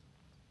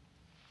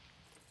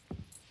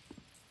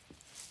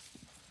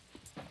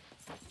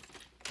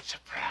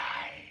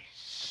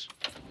 surprise.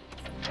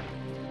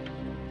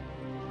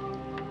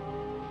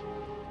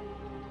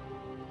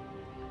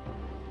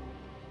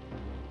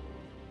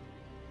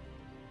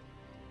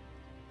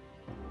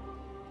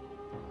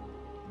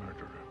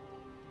 Murderer.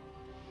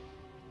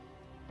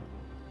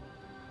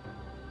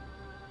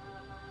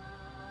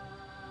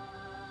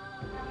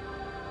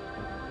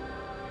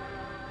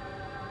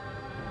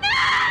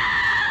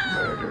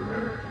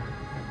 Murderer.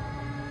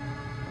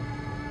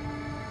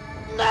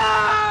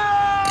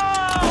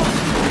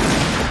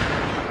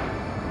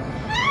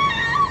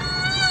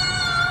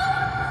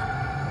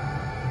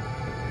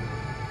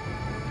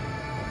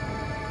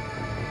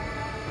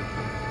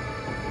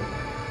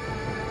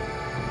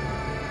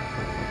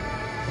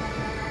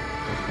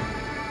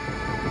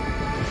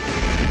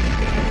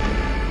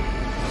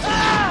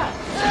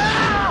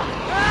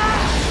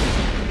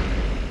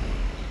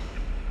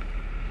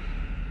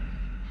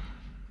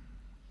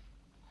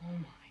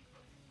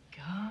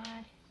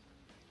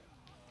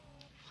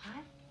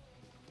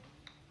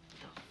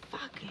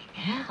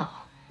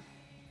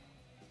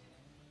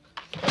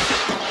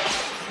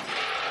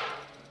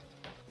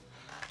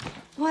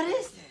 What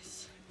is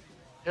this?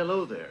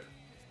 Hello there.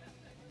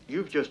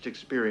 You've just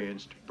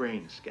experienced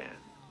Brainscan,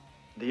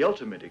 the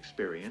ultimate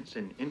experience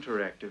in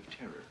interactive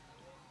terror.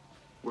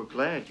 We're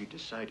glad you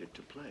decided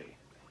to play.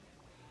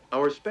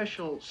 Our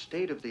special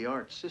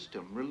state-of-the-art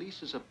system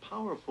releases a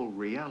powerful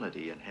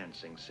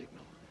reality-enhancing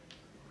signal.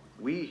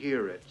 We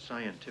here at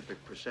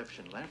Scientific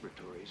Perception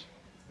Laboratories,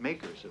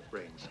 makers of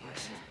Brainscan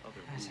and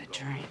other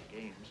dream.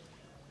 games,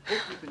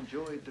 hope you've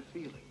enjoyed the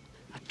feeling.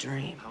 A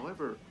dream.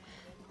 However,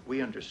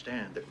 we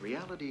understand that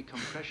reality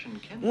compression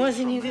can be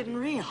Wasn't traumatic even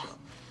real. also.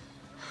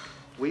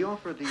 We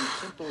offer these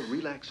simple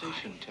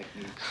relaxation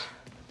techniques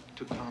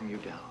to calm you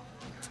down.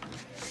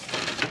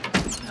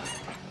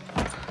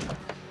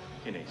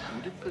 In a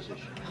seated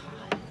position,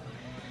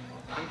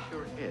 place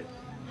your head.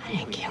 I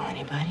didn't kill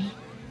anybody.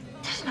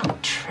 There's no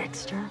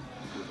trickster.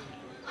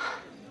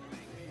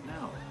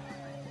 Now,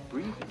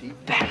 breathe deep.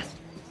 Bastard. As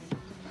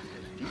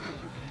deep as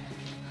you can.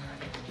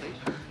 Place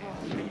your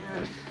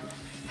head.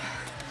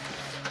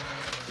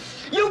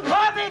 You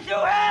put me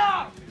through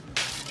hell!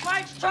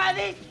 Let's try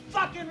these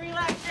fucking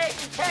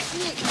relaxation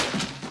techniques.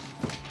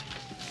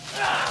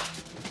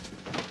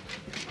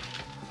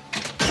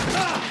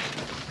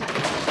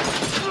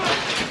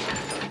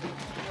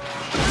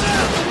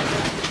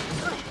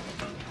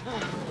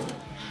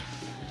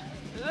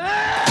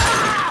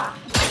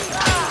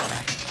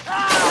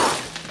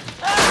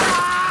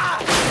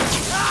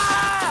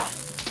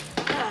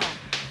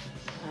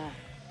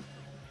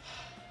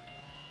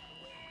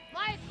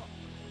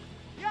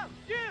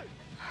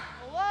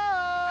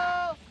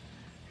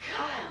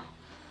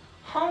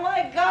 Oh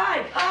my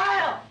God,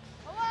 Kyle!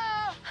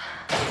 Hello?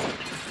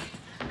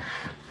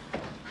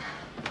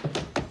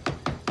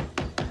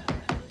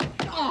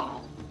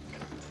 Oh!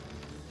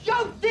 Yo,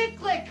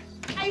 Dicklick!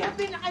 I have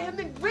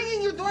been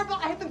ringing your doorbell.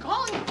 I have been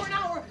calling you for an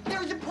hour.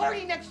 There's a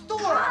party next door.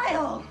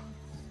 Kyle!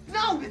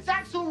 No, it's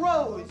Axl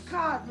Rose.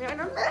 God, man,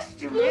 I missed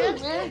you,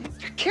 Man,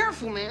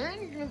 careful,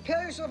 man. You're gonna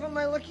impale yourself on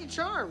my Lucky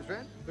Charms,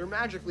 man. They're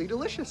magically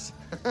delicious.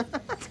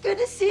 It's good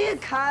to see you,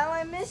 Kyle.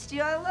 I missed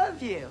you. I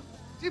love you.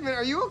 Dude, man,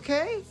 are you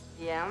okay?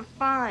 Yeah, I'm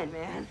fine,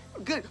 man.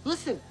 Good.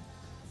 Listen,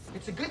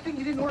 it's a good thing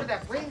you didn't order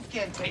that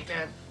Brainscan tape,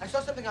 man. I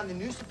saw something on the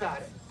news about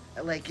it.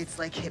 Like, it's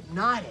like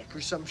hypnotic or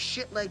some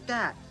shit like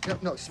that.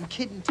 No, some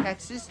kid in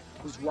Texas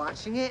was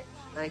watching it,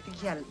 and I think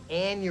he had an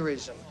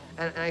aneurysm.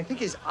 And I think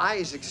his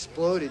eyes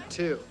exploded,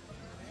 too.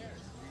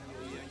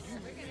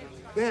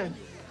 Man,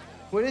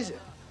 what is it?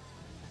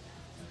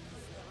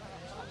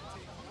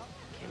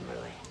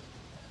 Kimberly.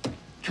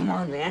 Come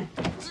on, man.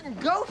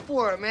 Go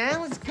for it,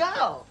 man. Let's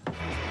go.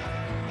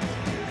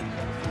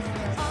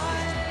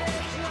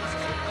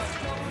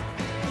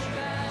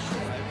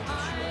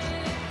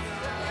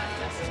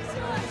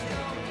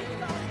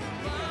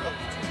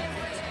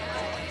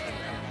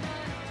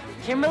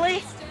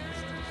 Kimberly?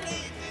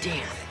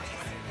 Damn.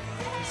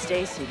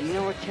 Stacy, do you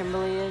know where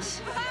Kimberly is?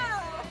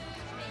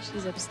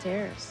 She's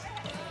upstairs.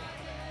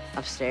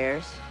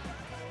 Upstairs?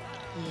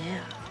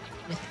 Yeah,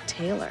 with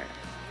Taylor.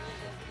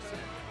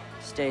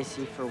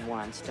 Stacy, for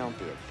once, don't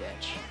be a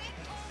bitch.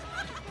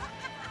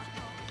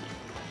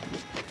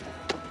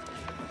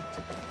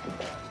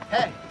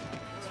 Hey,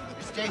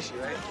 it's Stacy,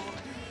 right?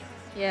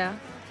 Yeah.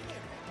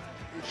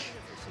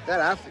 That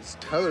outfit's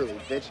totally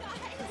bitchy.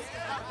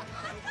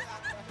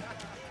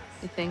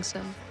 You think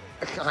so?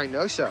 I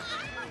know so.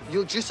 You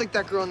look just like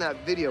that girl in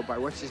that video by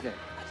what's his name?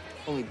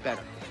 Only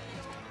better.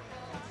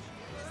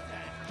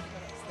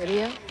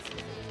 Video?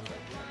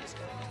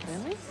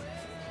 Really?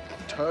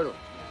 Totally.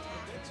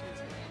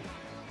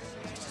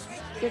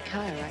 You're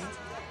Kyle, right?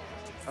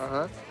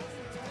 Uh-huh.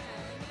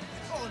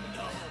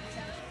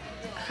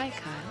 Hi,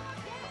 Kyle.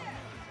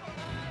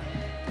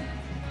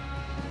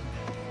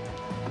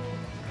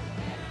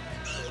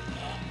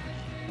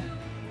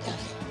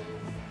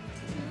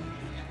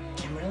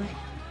 Kimberly?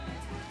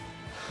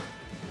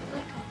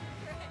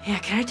 Yeah,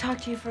 can I talk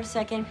to you for a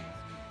second?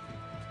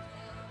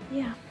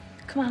 Yeah,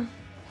 come on.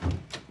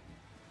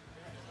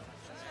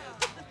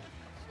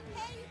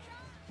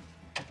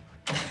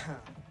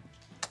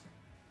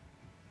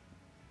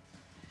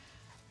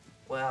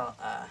 Well,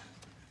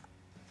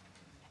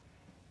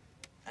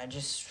 I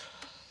just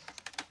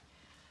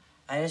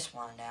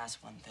wanted to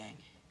ask one thing.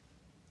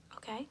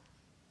 Okay.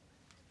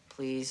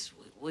 Please,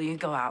 will you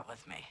go out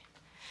with me?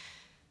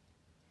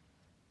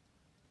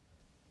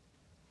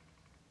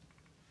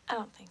 I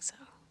don't think so.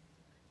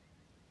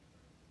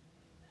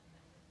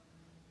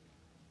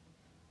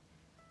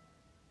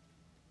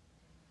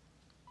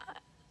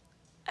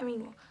 I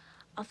mean,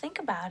 I'll think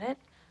about it.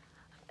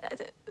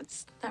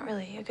 It's not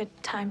really a good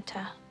time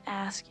to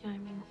ask, you know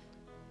what I mean?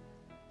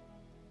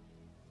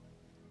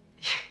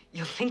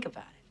 You'll think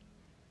about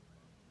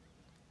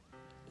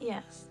it.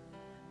 Yes.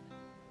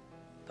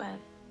 But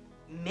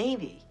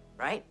Maybe,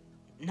 right?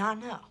 Not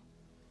no.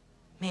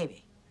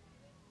 Maybe.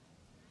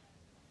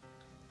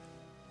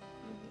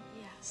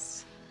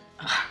 yes.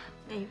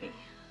 Maybe.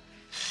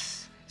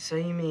 So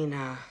you mean,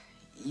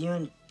 you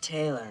and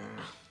Taylor...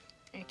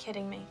 Are you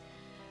kidding me?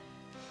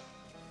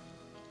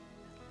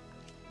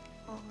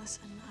 Well,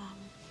 listen,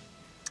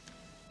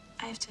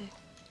 I have to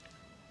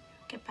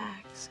get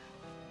back, so...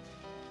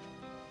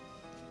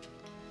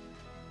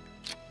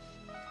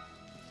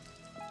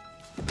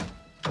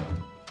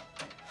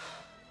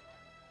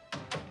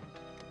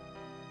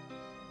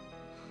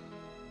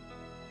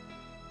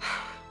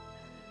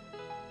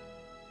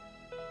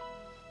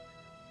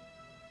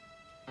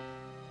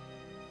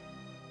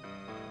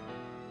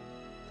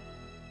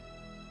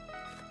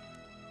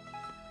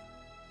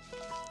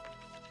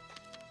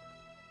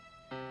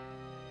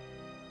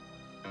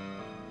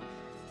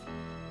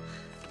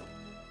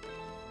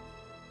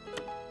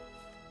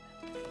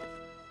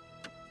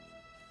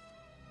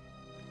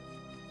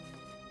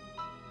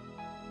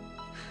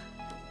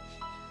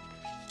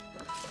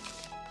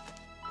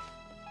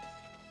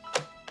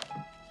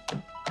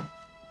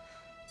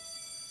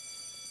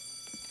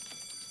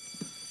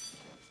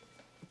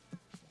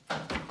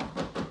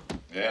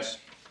 Yes.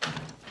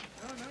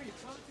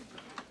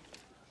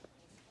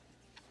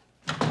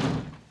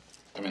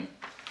 Come in.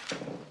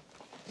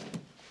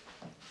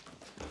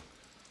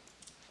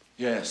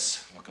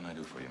 Yes. What can I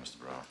do for you, Mr.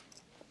 Brower?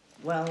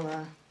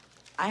 Well,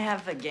 I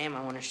have a game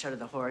I want to show to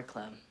the horror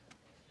club.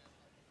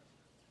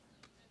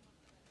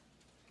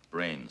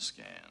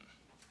 Brainscan.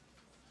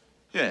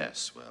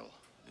 Yes, well,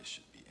 this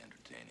should be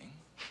entertaining.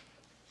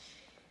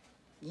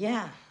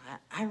 Yeah,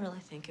 I really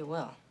think it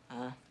will.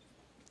 I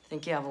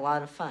think you have a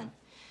lot of fun.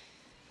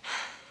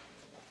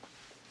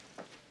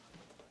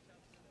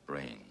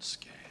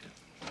 Brainscan.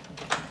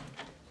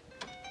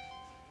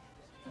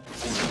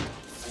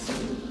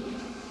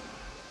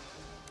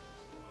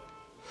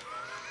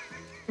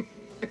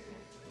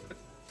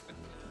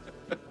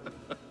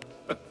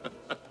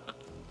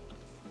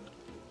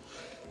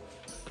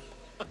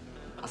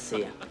 I'll see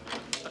you.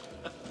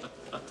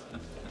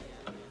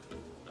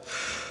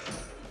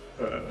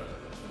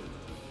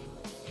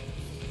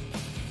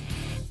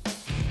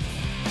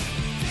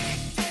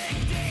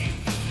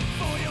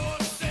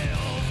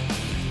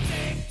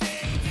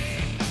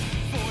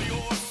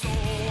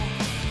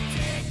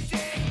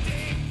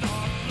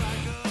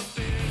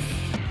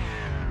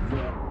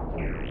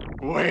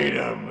 Wait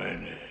a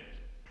minute.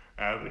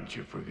 Haven't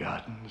you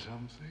forgotten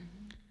something?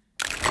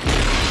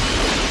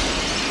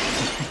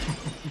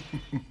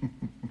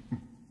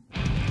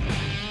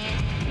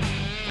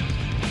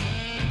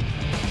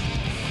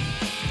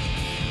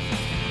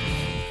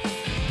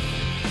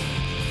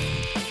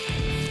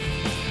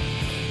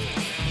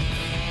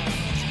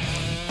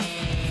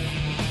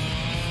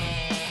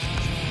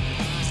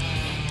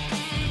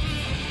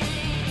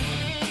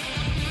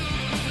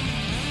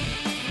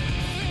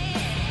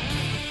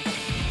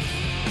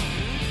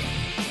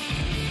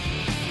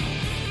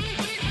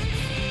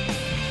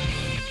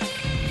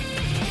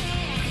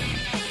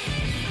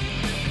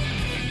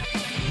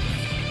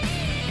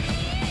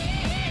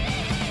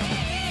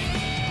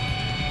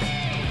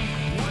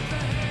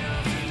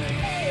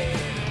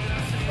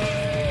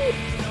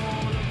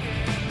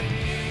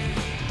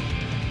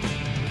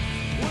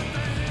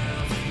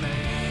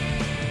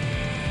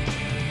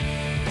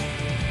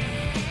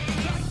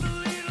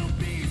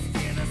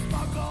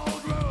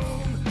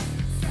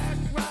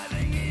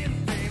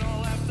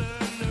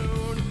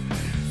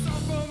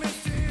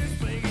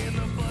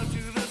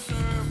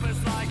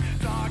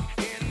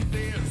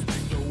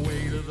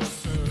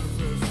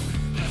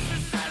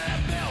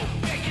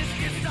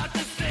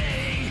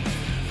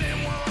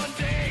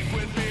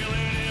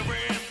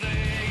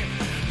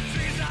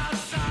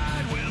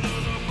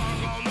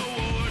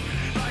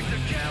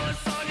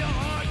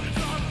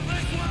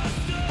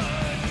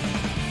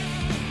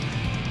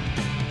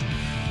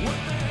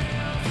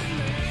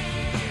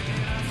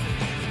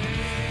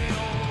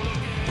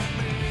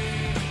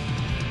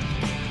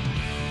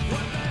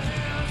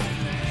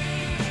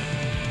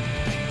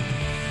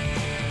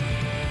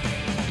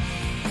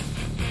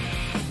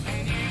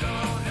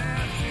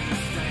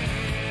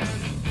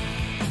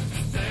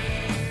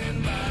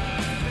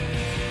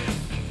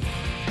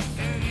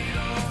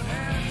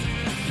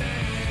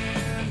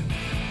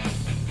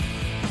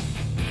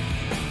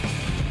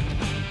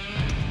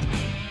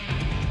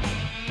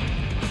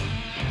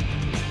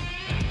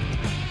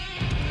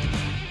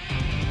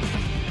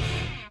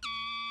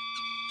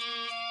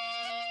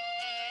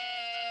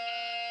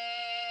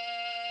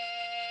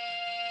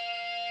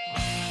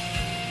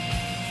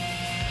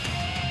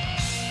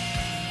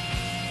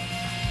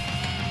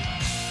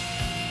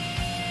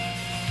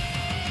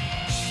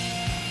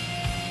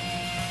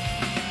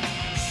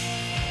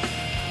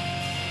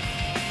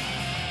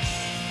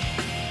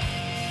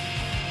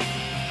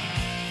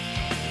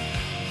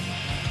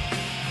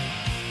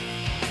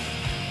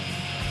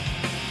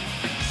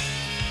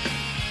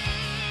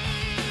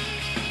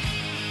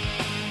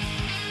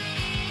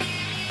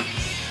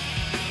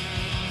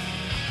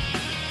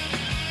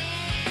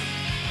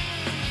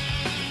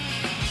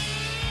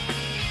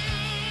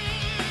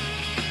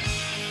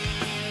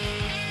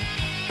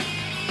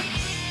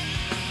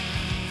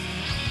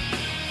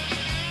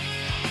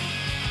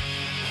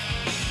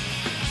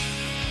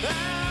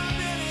 Ah!